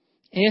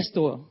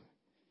esto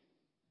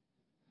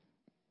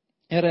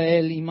era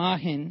la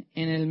imagen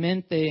en el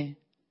mente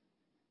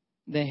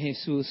de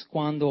Jesús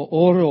cuando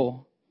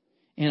oró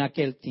en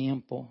aquel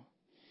tiempo.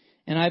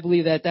 And I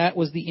believe that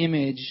was the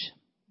image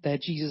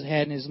that Jesus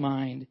had in his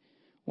mind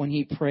when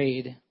he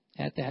prayed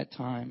at that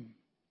time.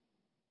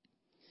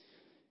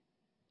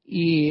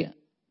 Y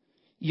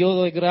yo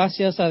doy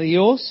gracias a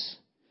Dios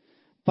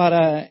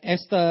para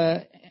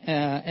esa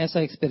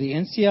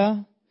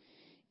experiencia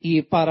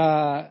y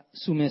para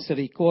su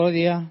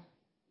misericordia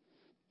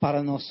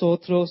para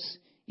nosotros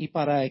y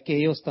para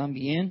aquellos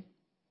también.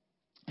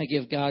 I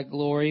give God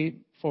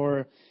glory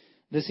for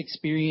this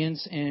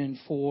experience and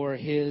for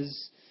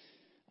his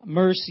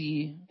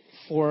mercy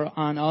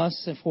on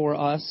us and for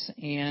us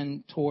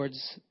and towards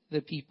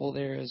the people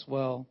there as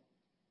well.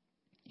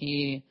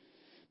 Y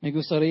me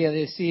gustaría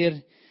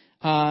decir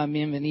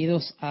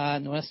Bienvenidos a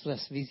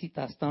nuestras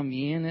visitas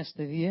también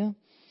este día.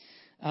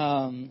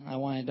 I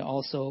wanted to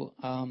also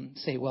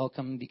say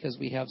welcome because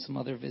we have some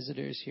other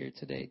visitors here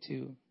today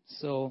too.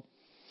 So,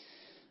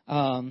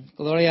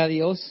 gloria a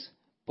Dios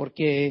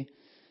porque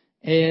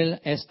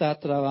Él está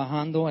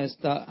trabajando,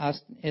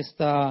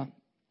 está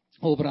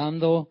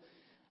obrando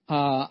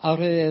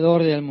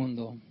alrededor del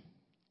mundo.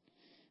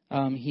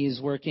 He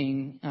is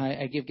working.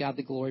 I give God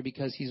the glory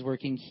because He's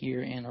working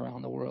here and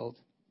around the world.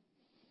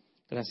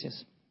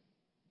 Gracias.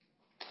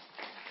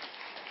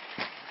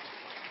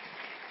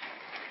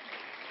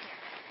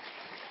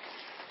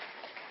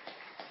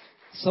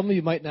 Some of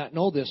you might not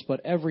know this, but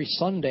every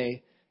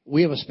Sunday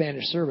we have a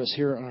Spanish service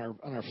here on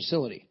our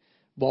facility.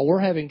 While we're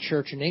having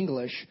church in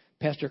English,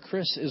 Pastor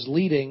Chris is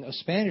leading a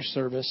Spanish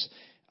service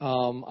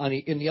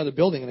in the other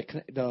building,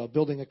 the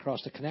building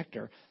across the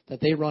connector, that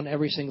they run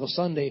every single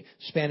Sunday.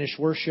 Spanish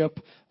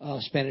worship,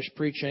 Spanish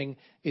preaching.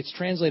 It's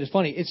translated.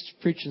 Funny, it's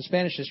preached in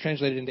Spanish. It's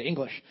translated into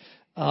English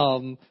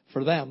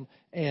for them.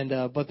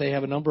 But they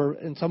have a number,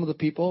 and some of the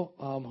people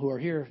who are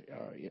here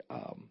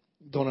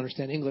don't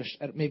understand English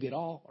maybe at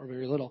all or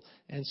very little.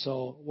 And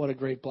so, what a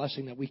great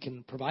blessing that we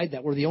can provide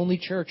that. We're the only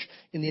church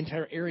in the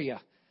entire area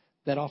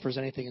that offers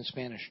anything in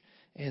Spanish.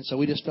 And so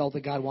we just felt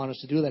that God wanted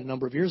us to do that a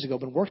number of years ago.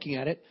 Been working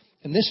at it.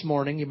 And this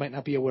morning, you might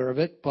not be aware of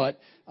it, but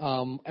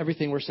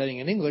everything we're studying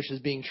in English is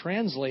being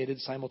translated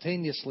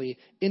simultaneously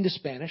into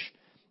Spanish.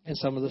 And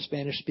some of the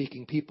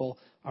Spanish-speaking people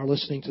are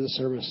listening to the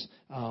service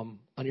on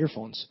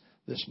earphones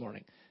this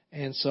morning.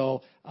 And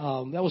so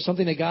that was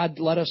something that God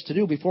led us to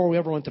do. Before we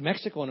ever went to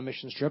Mexico on a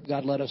mission trip,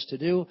 God led us to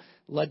do,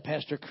 led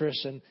Pastor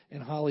Chris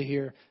and Holly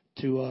here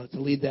to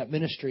lead that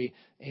ministry.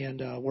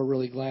 And we're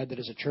really glad that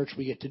as a church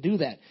we get to do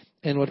that.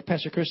 And what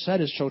Pastor Chris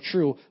said is so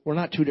true. We're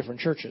not two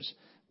different churches.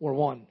 We're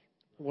one.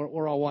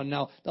 We're all one.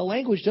 Now, the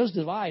language does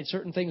divide.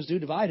 Certain things do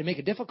divide and make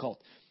it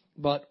difficult.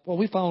 But what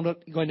we found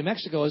going to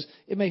Mexico is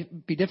it may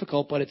be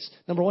difficult, but it's,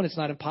 number one, it's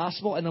not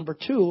impossible. And number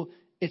two,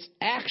 it's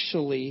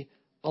actually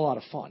a lot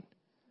of fun.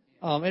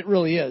 It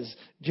really is.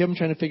 Jim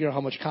trying to figure out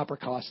how much copper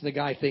costs. And the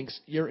guy thinks,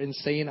 you're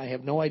insane. I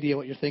have no idea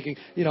what you're thinking.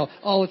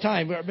 All the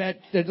time.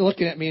 They're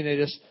looking at me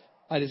and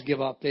I just give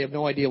up. They have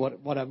no idea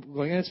what I'm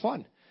going, and it's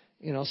fun.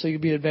 So you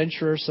can be an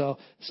adventurer. So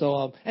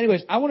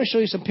anyways, I want to show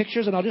you some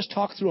pictures, and I'll just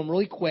talk through them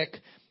really quick.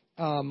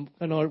 I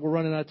know we're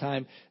running out of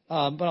time,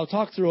 but I'll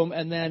talk through them,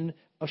 and then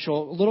I'll show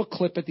a little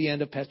clip at the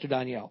end of Pastor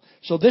Danielle.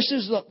 So this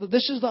is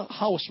the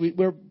house. We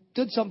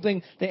did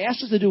something they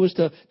asked us to do was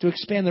to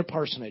expand their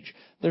parsonage.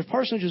 Their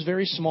parsonage is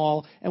very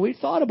small, and we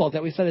thought about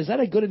that. We said, is that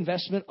a good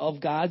investment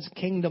of God's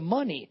kingdom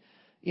money?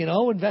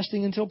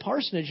 Investing into a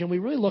parsonage. And we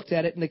really looked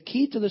at it, and the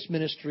key to this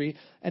ministry,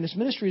 and this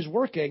ministry is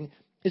working,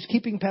 is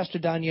keeping Pastor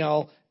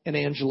Danielle and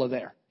Angela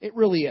there. It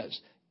really is.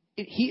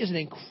 He is an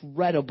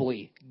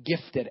incredibly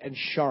gifted and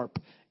sharp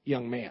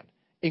young man.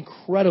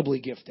 Incredibly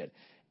gifted.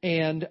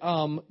 And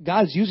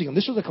God's using him.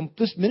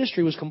 This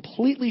ministry was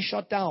completely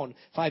shut down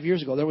 5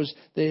 years ago.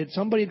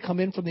 Somebody had come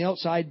in from the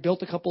outside,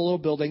 built a couple of little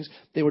buildings.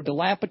 They were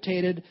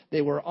dilapidated.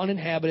 They were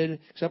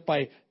uninhabited except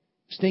by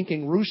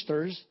stinking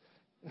roosters.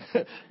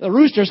 The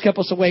roosters kept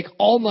us awake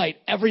all night,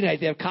 every night.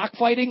 They have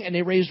cockfighting, and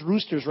they raised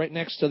roosters right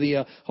next to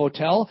the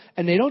hotel.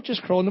 And they don't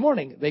just crow in the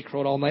morning. They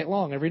crowed all night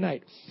long, every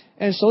night.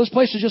 And so this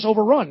place is just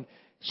overrun.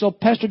 So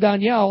Pastor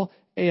Danielle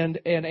and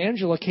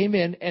Angela came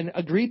in and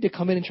agreed to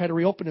come in and try to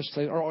reopen this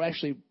place, or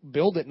actually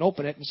build it and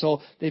open it. And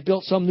so they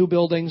built some new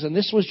buildings, and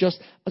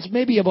it's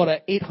maybe about an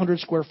 800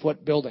 square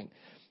foot building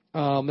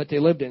that they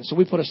lived in. So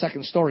we put a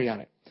second story on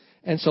it.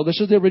 And so this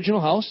is the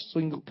original house, so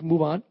we can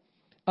move on.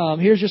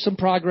 Here's just some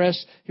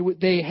progress.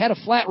 They had a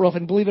flat roof,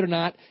 and believe it or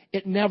not,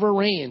 it never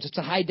rains. It's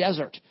a high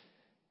desert.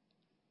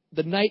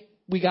 The night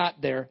we got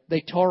there,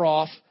 they tore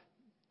off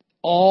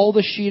all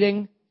the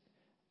sheeting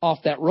off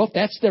that roof.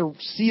 That's their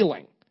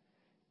ceiling.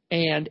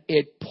 And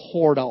it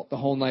poured out the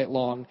whole night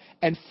long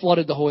and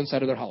flooded the whole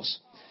inside of their house.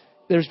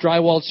 There's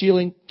drywall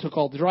ceiling, took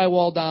all the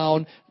drywall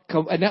down.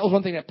 And that was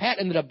one thing that Pat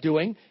ended up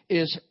doing,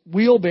 is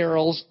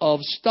wheelbarrows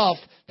of stuff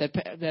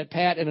that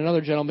Pat and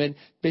another gentleman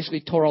basically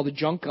tore all the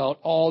junk out,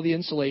 all the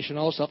insulation,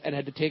 all the stuff, and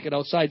had to take it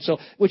outside. So,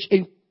 which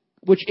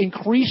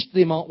increased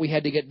the amount we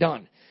had to get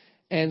done.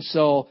 And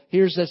so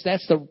that's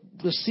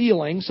the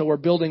ceiling. So we're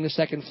building the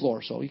second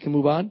floor. So you can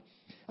move on.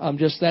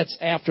 That's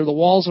after the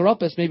walls are up.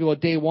 That's maybe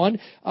about day one.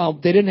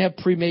 They didn't have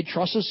pre-made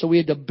trusses, so we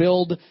had to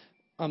build.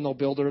 I'm no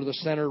builder. The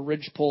center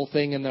ridge pole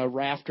thing and the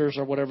rafters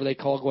or whatever they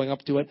call going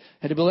up to it.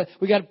 Had to build it.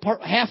 We got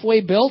halfway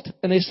built,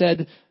 and they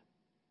said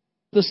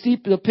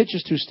the pitch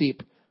is too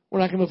steep. We're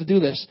not going to be able to do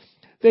this.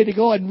 They had to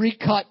go and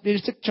recut. They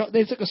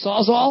took a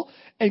sawzall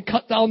and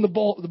cut down the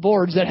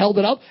boards that held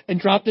it up and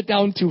dropped it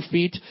down 2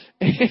 feet.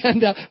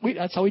 And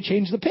that's how we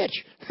changed the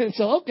pitch. And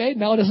so, okay,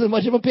 now it isn't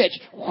much of a pitch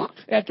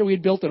after we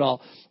had built it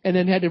all. And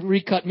then had to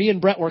recut. Me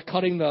and Brett were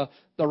cutting the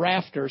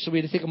rafters, so we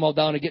had to take them all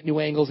down and get new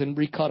angles and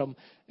recut them.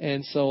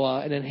 And so,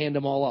 and then hand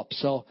them all up.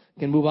 So,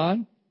 can move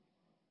on.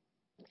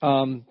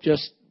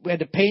 We had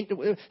to paint.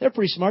 They're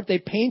pretty smart. They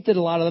painted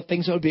a lot of the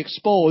things that would be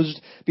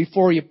exposed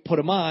before you put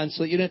them on,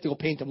 so that you didn't have to go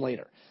paint them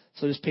later.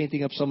 So just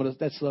painting up some of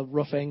that's the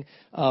roofing.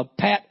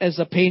 Pat as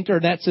a painter,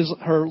 that's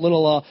her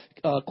little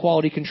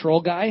quality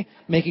control guy,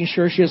 making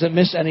sure she doesn't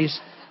miss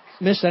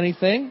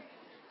anything.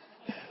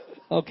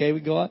 Okay,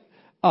 we go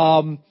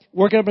on.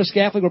 Working up a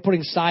scaffolding, we're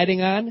putting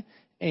siding on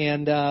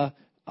and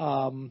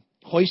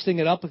hoisting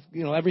it up.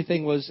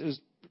 Everything was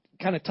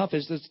kind of tough.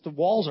 The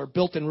walls are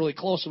built in really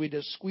close, so we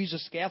just squeeze the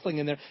scaffolding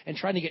in there, and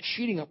trying to get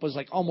sheeting up was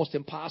like almost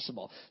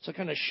impossible. So I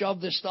kind of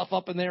shoved this stuff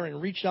up in there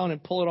and reach down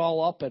and pull it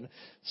all up,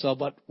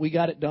 but we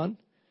got it done.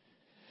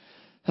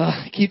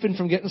 Keeping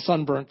from getting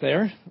sunburnt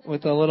there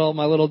with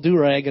my little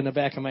do-rag in the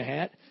back of my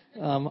hat.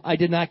 I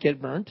did not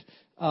get burnt.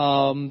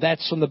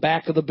 That's from the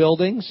back of the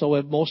building, so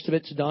most of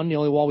it's done. The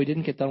only wall we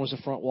didn't get done was the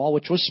front wall,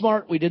 which was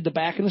smart. We did the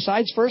back and the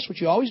sides first,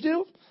 which you always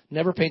do.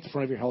 Never paint the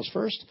front of your house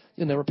first.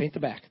 You'll never paint the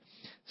back.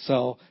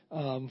 So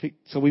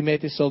we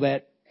made this so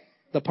that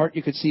the part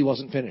you could see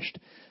wasn't finished.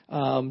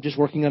 Just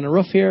working on the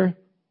roof here.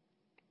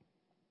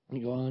 Let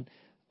me go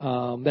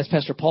on. That's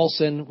Pastor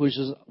Paulson, which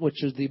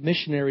is the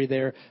missionary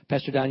there.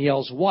 Pastor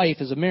Danielle's wife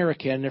is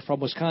American. They're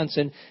from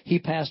Wisconsin. He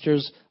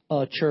pastors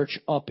a church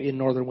up in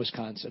northern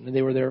Wisconsin, and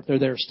they were there.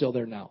 They're still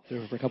there now. They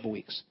were for a couple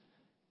weeks.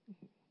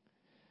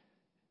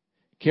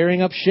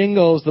 Carrying up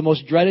shingles, the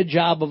most dreaded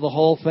job of the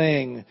whole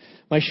thing.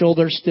 My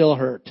shoulders still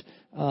hurt.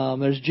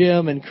 There's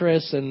Jim and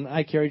Chris, and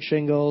I carried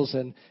shingles,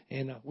 and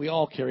we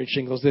all carried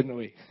shingles, didn't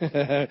we?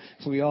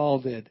 We all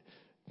did.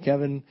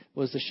 Kevin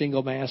was the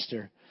shingle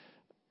master.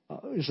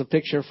 There's a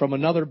picture from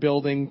another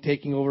building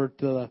taking over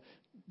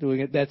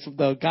doing it. That's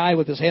the guy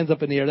with his hands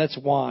up in the air. That's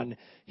Juan.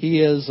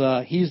 He's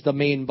the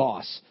main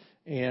boss,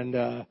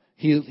 and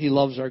he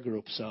loves our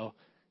group. So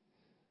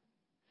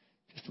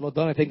just about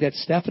done. I think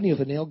that's Stephanie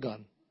with a nail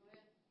gun.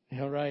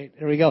 All right,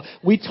 there we go.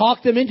 We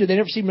talked them into. They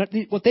never see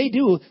what they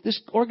do.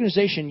 This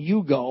organization,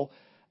 YouGo,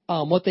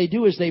 what they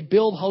do is they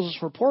build houses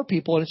for poor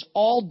people, and it's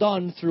all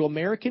done through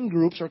American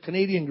groups or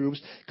Canadian groups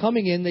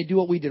coming in. They do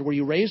what we did, where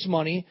you raise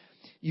money,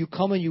 you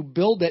come and you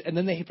build it, and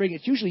then they bring.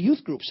 It's usually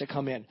youth groups that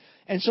come in,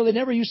 and so they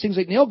never use things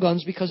like nail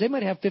guns because they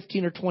might have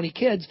 15 or 20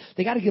 kids.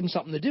 They got to give them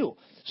something to do,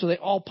 so they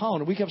all pound.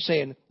 And we kept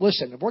saying,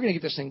 "Listen, if we're going to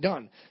get this thing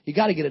done, you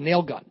got to get a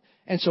nail gun."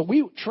 And so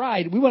we went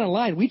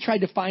online. We tried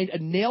to find a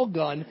nail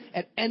gun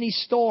at any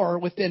store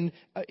within,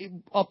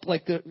 up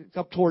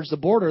towards the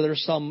border.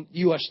 There's some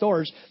U.S.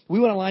 stores. We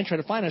went online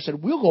trying to find it. I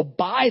said, we'll go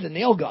buy the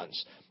nail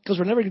guns because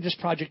we're never going to get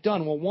this project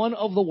done. Well, one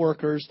of the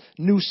workers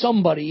knew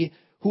somebody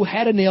who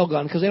had a nail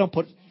gun because they don't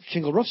put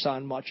shingle roofs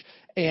on much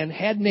and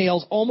had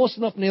nails, almost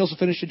enough nails to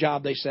finish the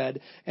job, they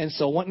said. And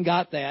so went and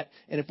got that.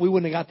 And if we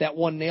wouldn't have got that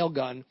one nail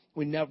gun,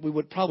 we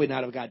would probably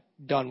not have got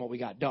done what we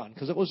got done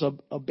because it was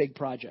a big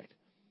project.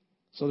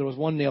 So there was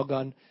one nail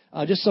gun.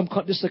 Just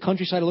the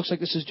countryside. It looks like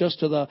this is just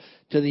to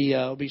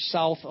the be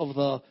south of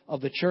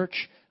the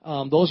church.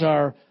 Those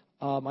are,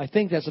 I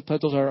think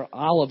those are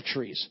olive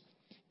trees.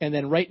 And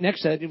then right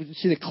next to it, you can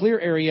see the clear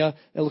area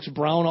that looks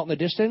brown out in the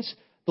distance.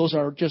 Those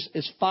are just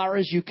as far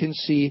as you can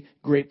see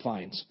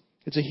grapevines.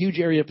 It's a huge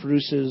area that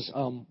produces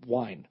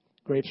wine,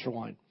 grapes for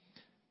wine.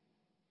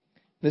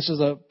 This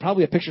is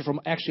probably a picture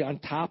from actually on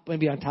top of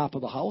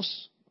the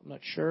house. I'm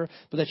not sure,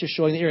 but that's just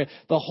showing the area.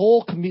 The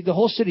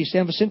whole city,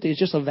 San Vicente, is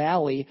just a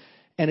valley,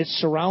 and it's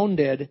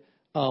surrounded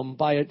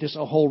by just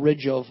a whole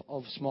ridge of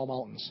small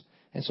mountains.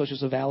 And so it's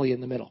just a valley in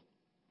the middle.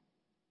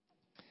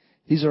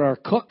 These are our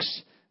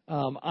cooks.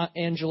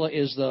 Angela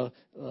is the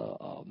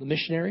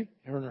missionary,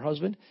 her and her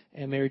husband,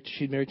 and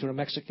she's married to a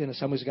Mexican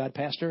Assemblies of God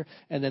pastor.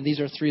 And then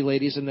these are three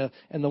ladies, and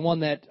the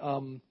one that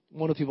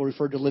one of the people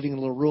referred to living in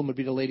a little room would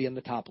be the lady in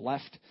the top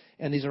left.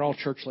 And these are all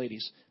church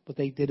ladies, but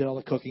they did all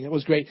the cooking. It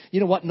was great. You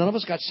know what? None of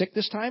us got sick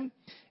this time,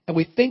 and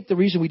we think the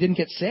reason we didn't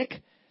get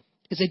sick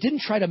is they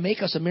didn't try to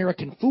make us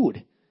American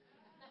food,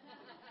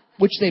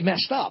 which they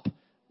messed up.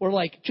 We're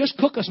like, just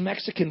cook us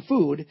Mexican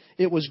food.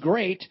 It was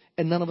great,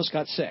 and none of us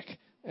got sick.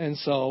 And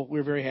so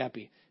we're very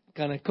happy.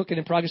 Kind of cooking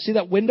in progress. See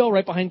that window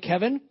right behind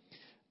Kevin?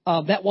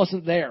 That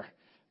wasn't there.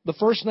 The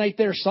first night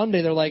there,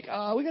 Sunday, they're like,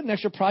 we got an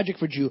extra project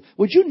for you.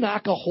 Would you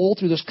knock a hole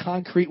through this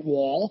concrete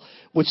wall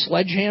with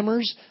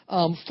sledgehammers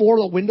for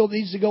the window that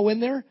needs to go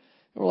in there? And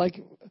we're like,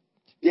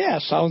 yeah,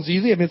 sounds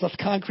easy. I mean, it's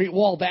a concrete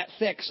wall that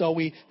thick. So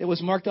it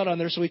was marked out on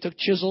there. So we took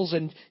chisels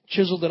and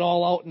chiseled it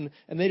all out,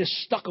 and they just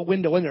stuck a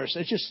window in there.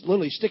 So it's just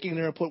literally sticking in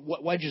there and put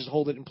wedges to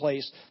hold it in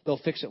place. They'll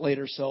fix it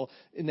later. So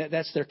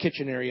that's their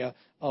kitchen area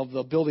of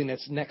the building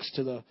that's next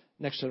to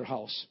their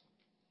house.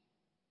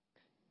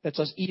 That's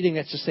us eating.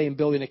 That's the same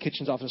building. The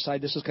kitchen's off to the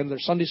side. This is kind of their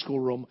Sunday school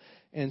room.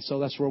 And so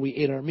that's where we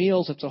ate our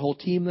meals. It's a whole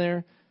team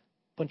there.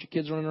 Bunch of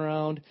kids running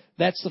around.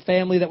 That's the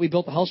family that we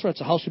built the house for. It's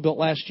a house we built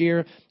last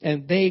year.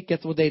 And guess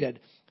what they did?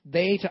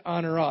 They, to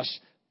honor us,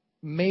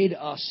 made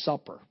us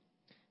supper.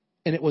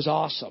 And it was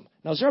awesome.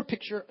 Now, is there a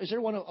picture? Is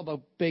there one of a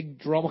big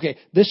drum? Okay,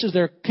 this is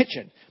their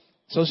kitchen.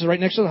 So this is right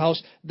next to the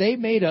house. They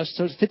made us,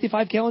 so it's a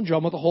 55-gallon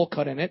drum with a hole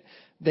cut in it.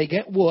 They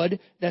get wood.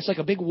 That's like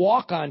a big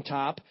wok on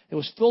top. It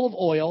was full of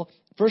oil.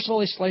 First of all,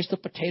 they sliced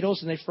up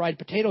potatoes, and they fried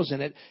potatoes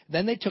in it.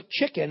 Then they took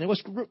chicken.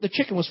 The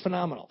chicken was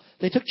phenomenal.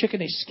 They took chicken,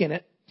 they skin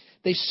it.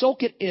 They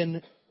soak it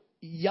in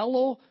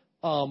yellow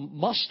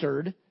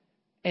mustard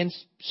and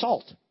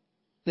salt.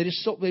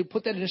 They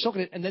put that in, soak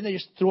it, and then they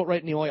just threw it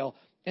right in the oil.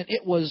 And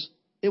it was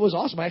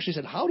awesome. I actually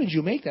said, "How did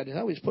you make that?"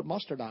 And we just put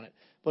mustard on it.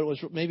 But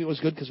maybe it was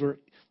good because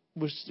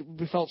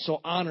we felt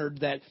so honored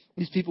that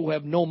these people who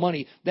have no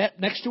money, that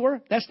next to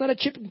her, that's not a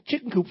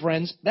chicken coop,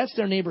 friends. That's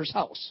their neighbor's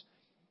house.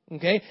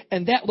 Okay?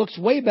 And that looks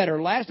way better.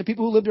 The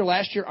people who lived there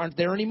last year aren't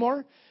there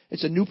anymore.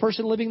 It's a new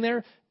person living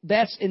there.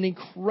 That's an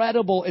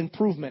incredible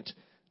improvement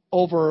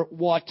over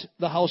what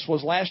the house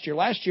was last year.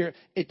 Last year,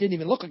 it didn't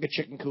even look like a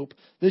chicken coop.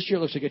 This year,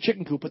 it looks like a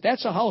chicken coop. But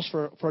that's a house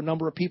for a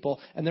number of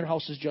people, and their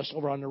house is just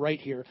over on the right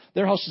here.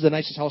 Their house is the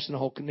nicest house in the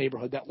whole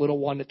neighborhood, that little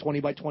one, at 20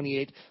 by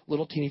 28,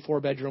 little teeny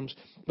 4 bedrooms.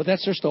 But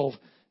that's their stove.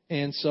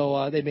 And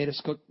so they made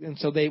us cook. And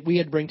so we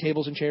had to bring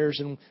tables and chairs,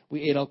 and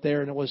we ate out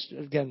there. And it was,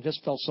 again,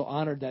 just felt so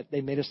honored that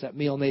they made us that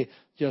meal, and they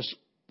just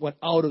went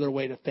out of their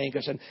way to thank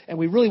us. And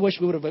we really wish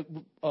we would have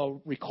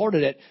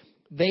recorded it.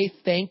 They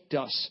thanked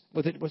us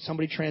with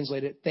somebody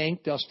translated it,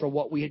 thanked us for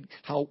what we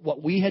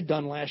had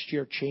done last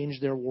year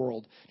changed their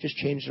world, just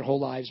changed their whole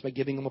lives by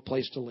giving them a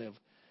place to live.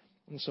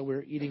 And so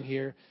we're eating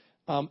here.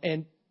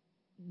 And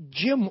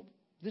Jim,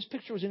 this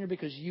picture was in here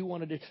because you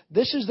wanted to.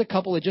 This is the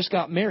couple that just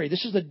got married.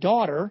 This is the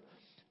daughter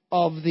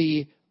of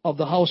the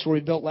house where we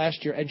built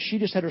last year, and she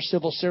just had her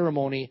civil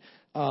ceremony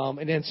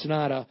in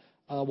Ensenada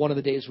one of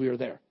the days we were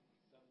there.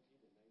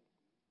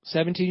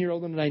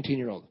 17-year-old and a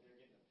 19-year-old.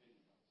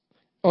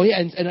 Oh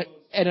yeah,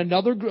 and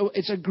another group.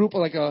 It's a group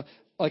like a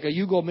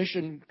Yugo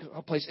mission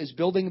place is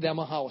building them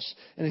a house,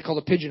 and it's called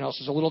a Pigeon House.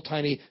 It's a little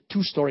tiny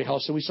 2-story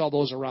house, and we saw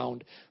those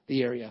around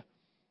the area.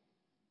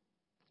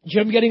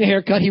 Jim getting a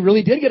haircut. He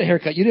really did get a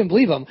haircut. You didn't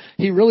believe him.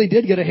 He really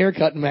did get a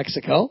haircut in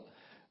Mexico.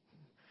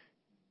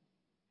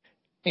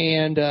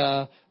 And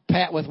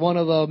Pat with one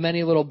of the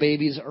many little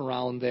babies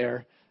around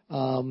there.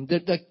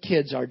 The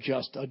kids are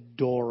just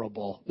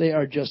adorable. They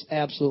are just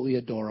absolutely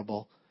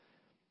adorable.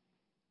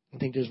 I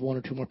think there's 1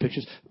 or 2 more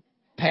pictures.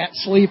 Pat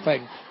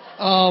sleeping.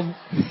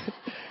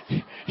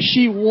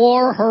 She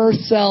wore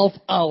herself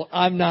out.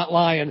 I'm not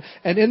lying.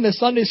 And in the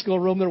Sunday school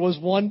room, there was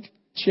one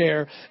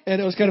chair,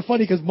 and it was kind of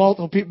funny because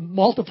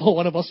multiple,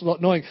 one of us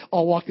without knowing,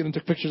 all walked in and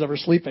took pictures of her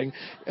sleeping.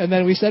 And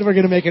then we said we're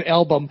going to make an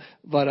album,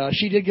 but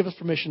she did give us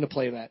permission to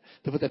play that,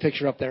 to put that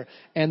picture up there.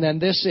 And then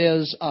this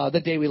is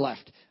the day we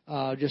left.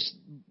 Just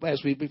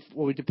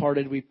before we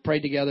departed, we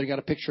prayed together, got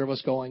a picture of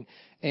us going.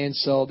 And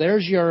so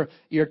there's your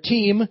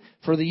team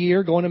for the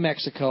year going to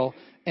Mexico.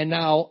 And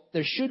now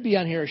there should be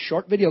on here a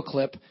short video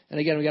clip. And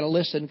again, we got to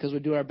listen because we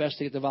do our best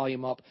to get the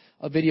volume up.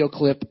 A video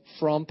clip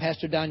from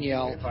Pastor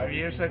Daniel. 5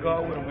 years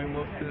ago, when we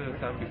moved to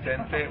San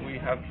Vicente, we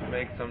had to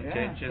make some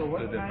changes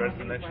to the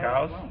personage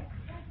house,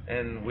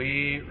 and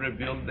we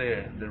rebuilt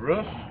the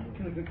roof.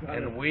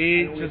 And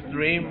we just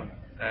dreamed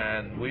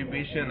and we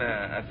visioned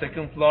a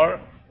second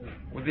floor.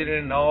 We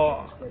didn't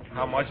know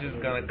how much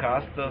it's going to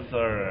cost us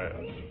or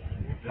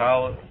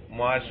how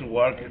much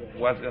work it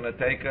was going to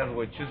take us.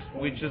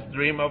 We just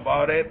dream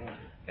about it,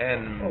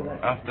 and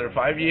after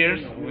 5 years,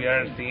 we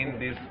are seeing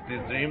this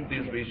dream,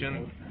 this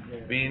vision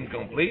being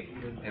complete,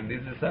 and this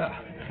is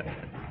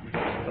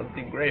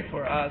something great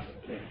for us.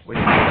 We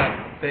just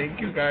want to thank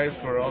you guys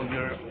for all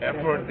your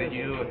effort that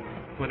you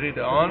put it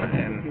on,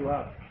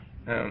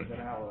 and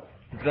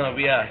it's going to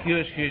be a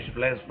huge, huge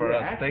blessing for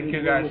us. Thank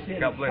you guys.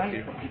 God bless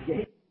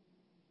you.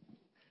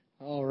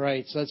 All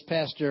right, so that's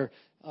Pastor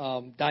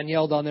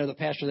Daniel down there, the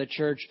pastor of the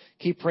church.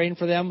 Keep praying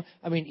for them.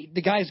 I mean,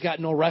 the guy's got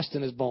no rest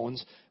in his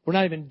bones. We're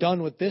not even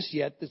done with this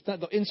yet.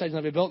 The inside's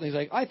not been built. And he's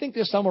like, I think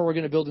this summer we're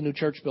going to build a new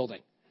church building.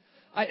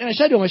 And I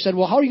said to him,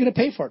 well, how are you going to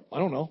pay for it? I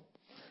don't know.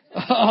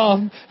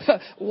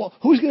 Well,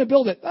 who's going to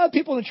build it?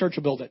 People in the church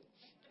will build it.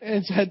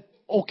 And said,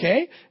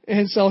 okay.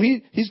 And so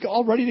he's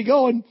all ready to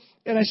go. And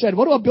I said,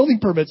 what about building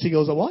permits? He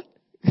goes, a what?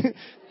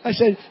 I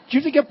said, do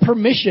you have to get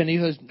permission? He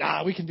goes,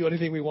 nah, we can do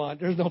anything we want.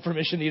 There's no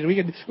permission needed. We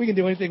can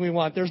do anything we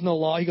want. There's no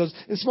law. He goes,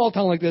 in a small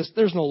town like this,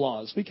 there's no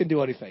laws. We can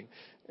do anything.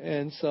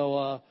 And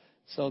so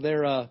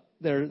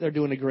they're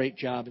doing a great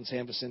job in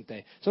San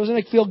Vicente. So doesn't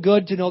it feel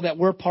good to know that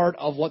we're part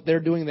of what they're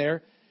doing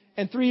there?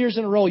 And 3 years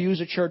in a row, you as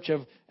a church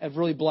have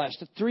really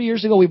blessed. 3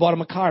 years ago, we bought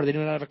them a car. They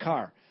didn't have a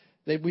car.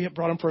 We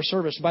brought them for a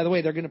service. By the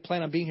way, they're going to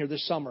plan on being here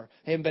this summer.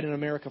 They haven't been in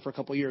America for a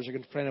couple of years. They're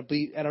going to plan to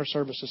be at our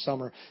service this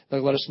summer.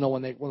 They'll let us know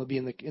when they'll be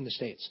in the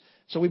States.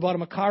 So we bought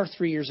them a car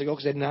 3 years ago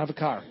because they didn't have a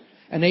car.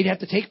 And they'd have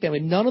to take them.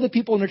 And none of the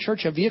people in their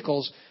church have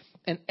vehicles.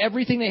 And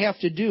everything they have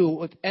to do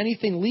with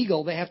anything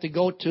legal, they have to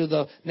go to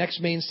the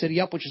next main city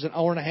up, which is an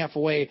hour and a half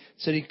away,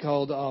 city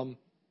called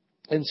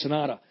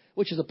Ensenada,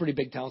 which is a pretty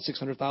big town,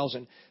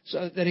 600,000.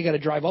 So then you got to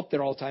drive up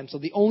there all the time. So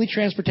the only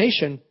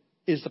transportation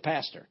is the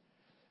pastor.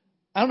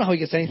 I don't know how he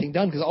gets anything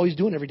done because all he's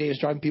doing every day is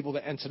driving people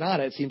to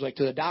Ensenada, it seems like,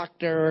 to the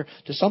doctor,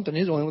 to something.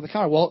 He's going with a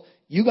car. Well,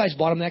 you guys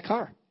bought him that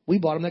car. We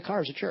bought him that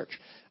car as a church.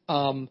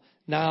 Last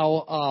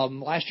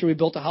year we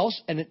built a house,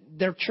 and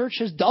their church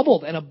has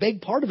doubled. And a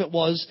big part of it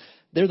was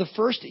they're the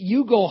first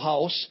Yugo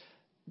house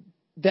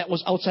that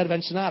was outside of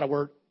Ensenada.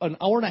 We're an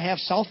hour and a half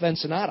south of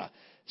Ensenada.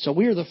 So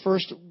we are the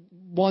first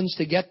ones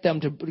to get them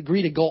to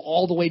agree to go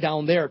all the way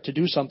down there to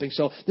do something.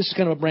 So this is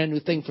kind of a brand new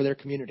thing for their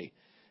community.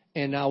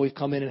 and now we've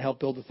come in and helped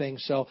build the thing.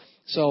 So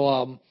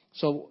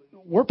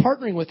we're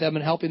partnering with them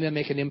and helping them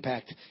make an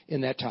impact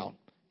in that town.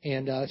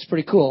 And it's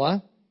pretty cool, huh?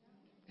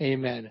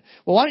 Amen.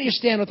 Well, why don't you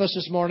stand with us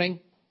this morning?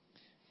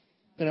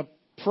 I'm going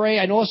to pray.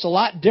 I know it's a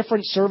lot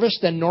different service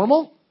than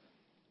normal.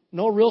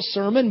 No real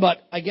sermon, but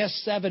I guess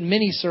 7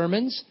 mini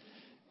sermons.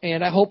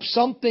 And I hope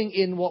something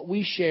in what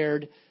we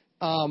shared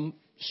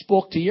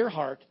spoke to your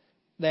heart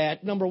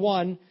that, number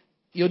one,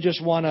 you'll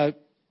just want to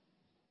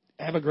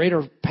have a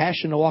greater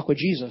passion to walk with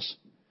Jesus.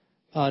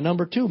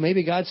 Number two,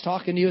 maybe God's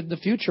talking to you in the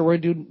future where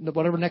you do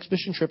whatever next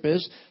mission trip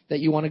is that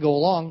you want to go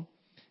along.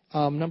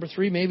 Number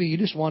three, maybe you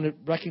just want to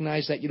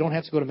recognize that you don't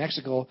have to go to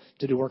Mexico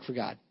to do work for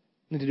God.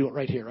 You need to do it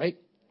right here, right?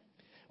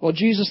 Well,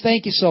 Jesus,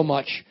 thank you so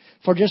much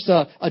for just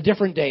a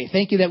different day.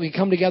 Thank you that we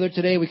come together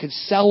today. We could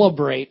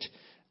celebrate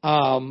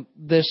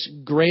this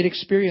great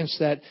experience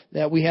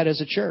that we had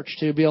as a church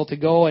to be able to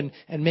go and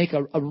make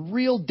a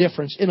real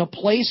difference in a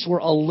place where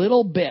a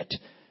little bit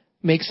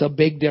makes a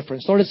big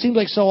difference. Lord, it seems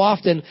like so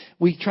often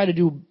we try to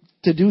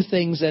do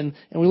things and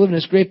we live in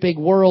this great big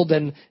world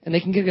and they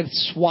can get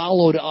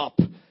swallowed up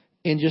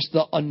in just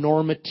the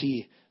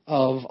enormity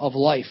of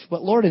life.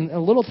 But Lord, in a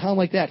little town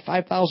like that,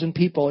 5,000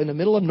 people in the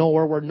middle of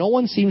nowhere where no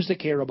one seems to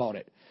care about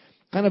it,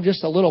 kind of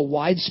just a little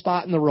wide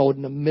spot in the road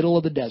in the middle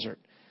of the desert,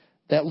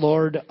 that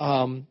Lord,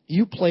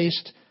 you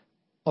placed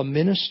a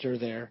minister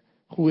there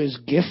who is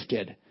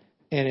gifted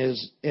and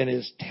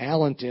is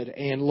talented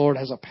and, Lord,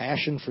 has a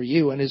passion for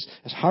you and is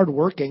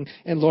hardworking.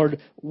 And, Lord,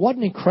 what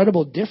an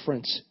incredible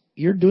difference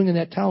you're doing in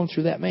that town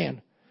through that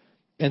man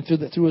and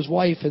through his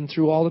wife and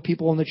through all the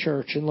people in the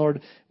church. And,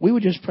 Lord, we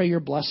would just pray your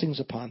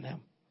blessings upon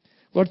them.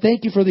 Lord,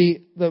 thank you for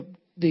the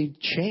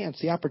chance,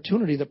 the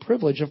opportunity, the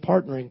privilege of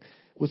partnering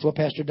with what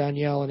Pastor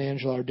Danielle and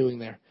Angela are doing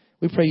there.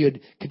 We pray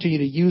you'd continue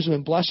to use them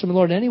and bless them. And,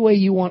 Lord, in any way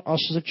you want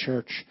us as a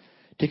church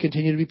to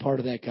continue to be part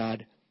of that,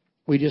 God,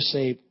 we just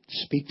say,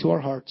 speak to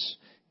our hearts.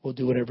 We'll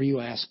do whatever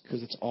you ask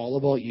because it's all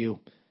about you.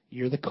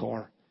 You're the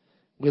core.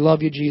 We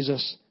love you,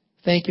 Jesus.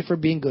 Thank you for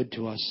being good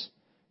to us.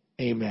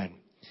 Amen.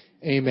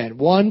 Amen.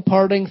 One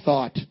parting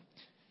thought.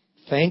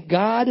 Thank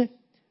God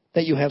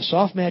that you have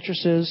soft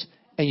mattresses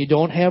and you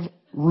don't have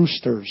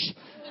roosters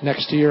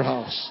next to your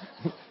house.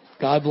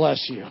 God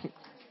bless you.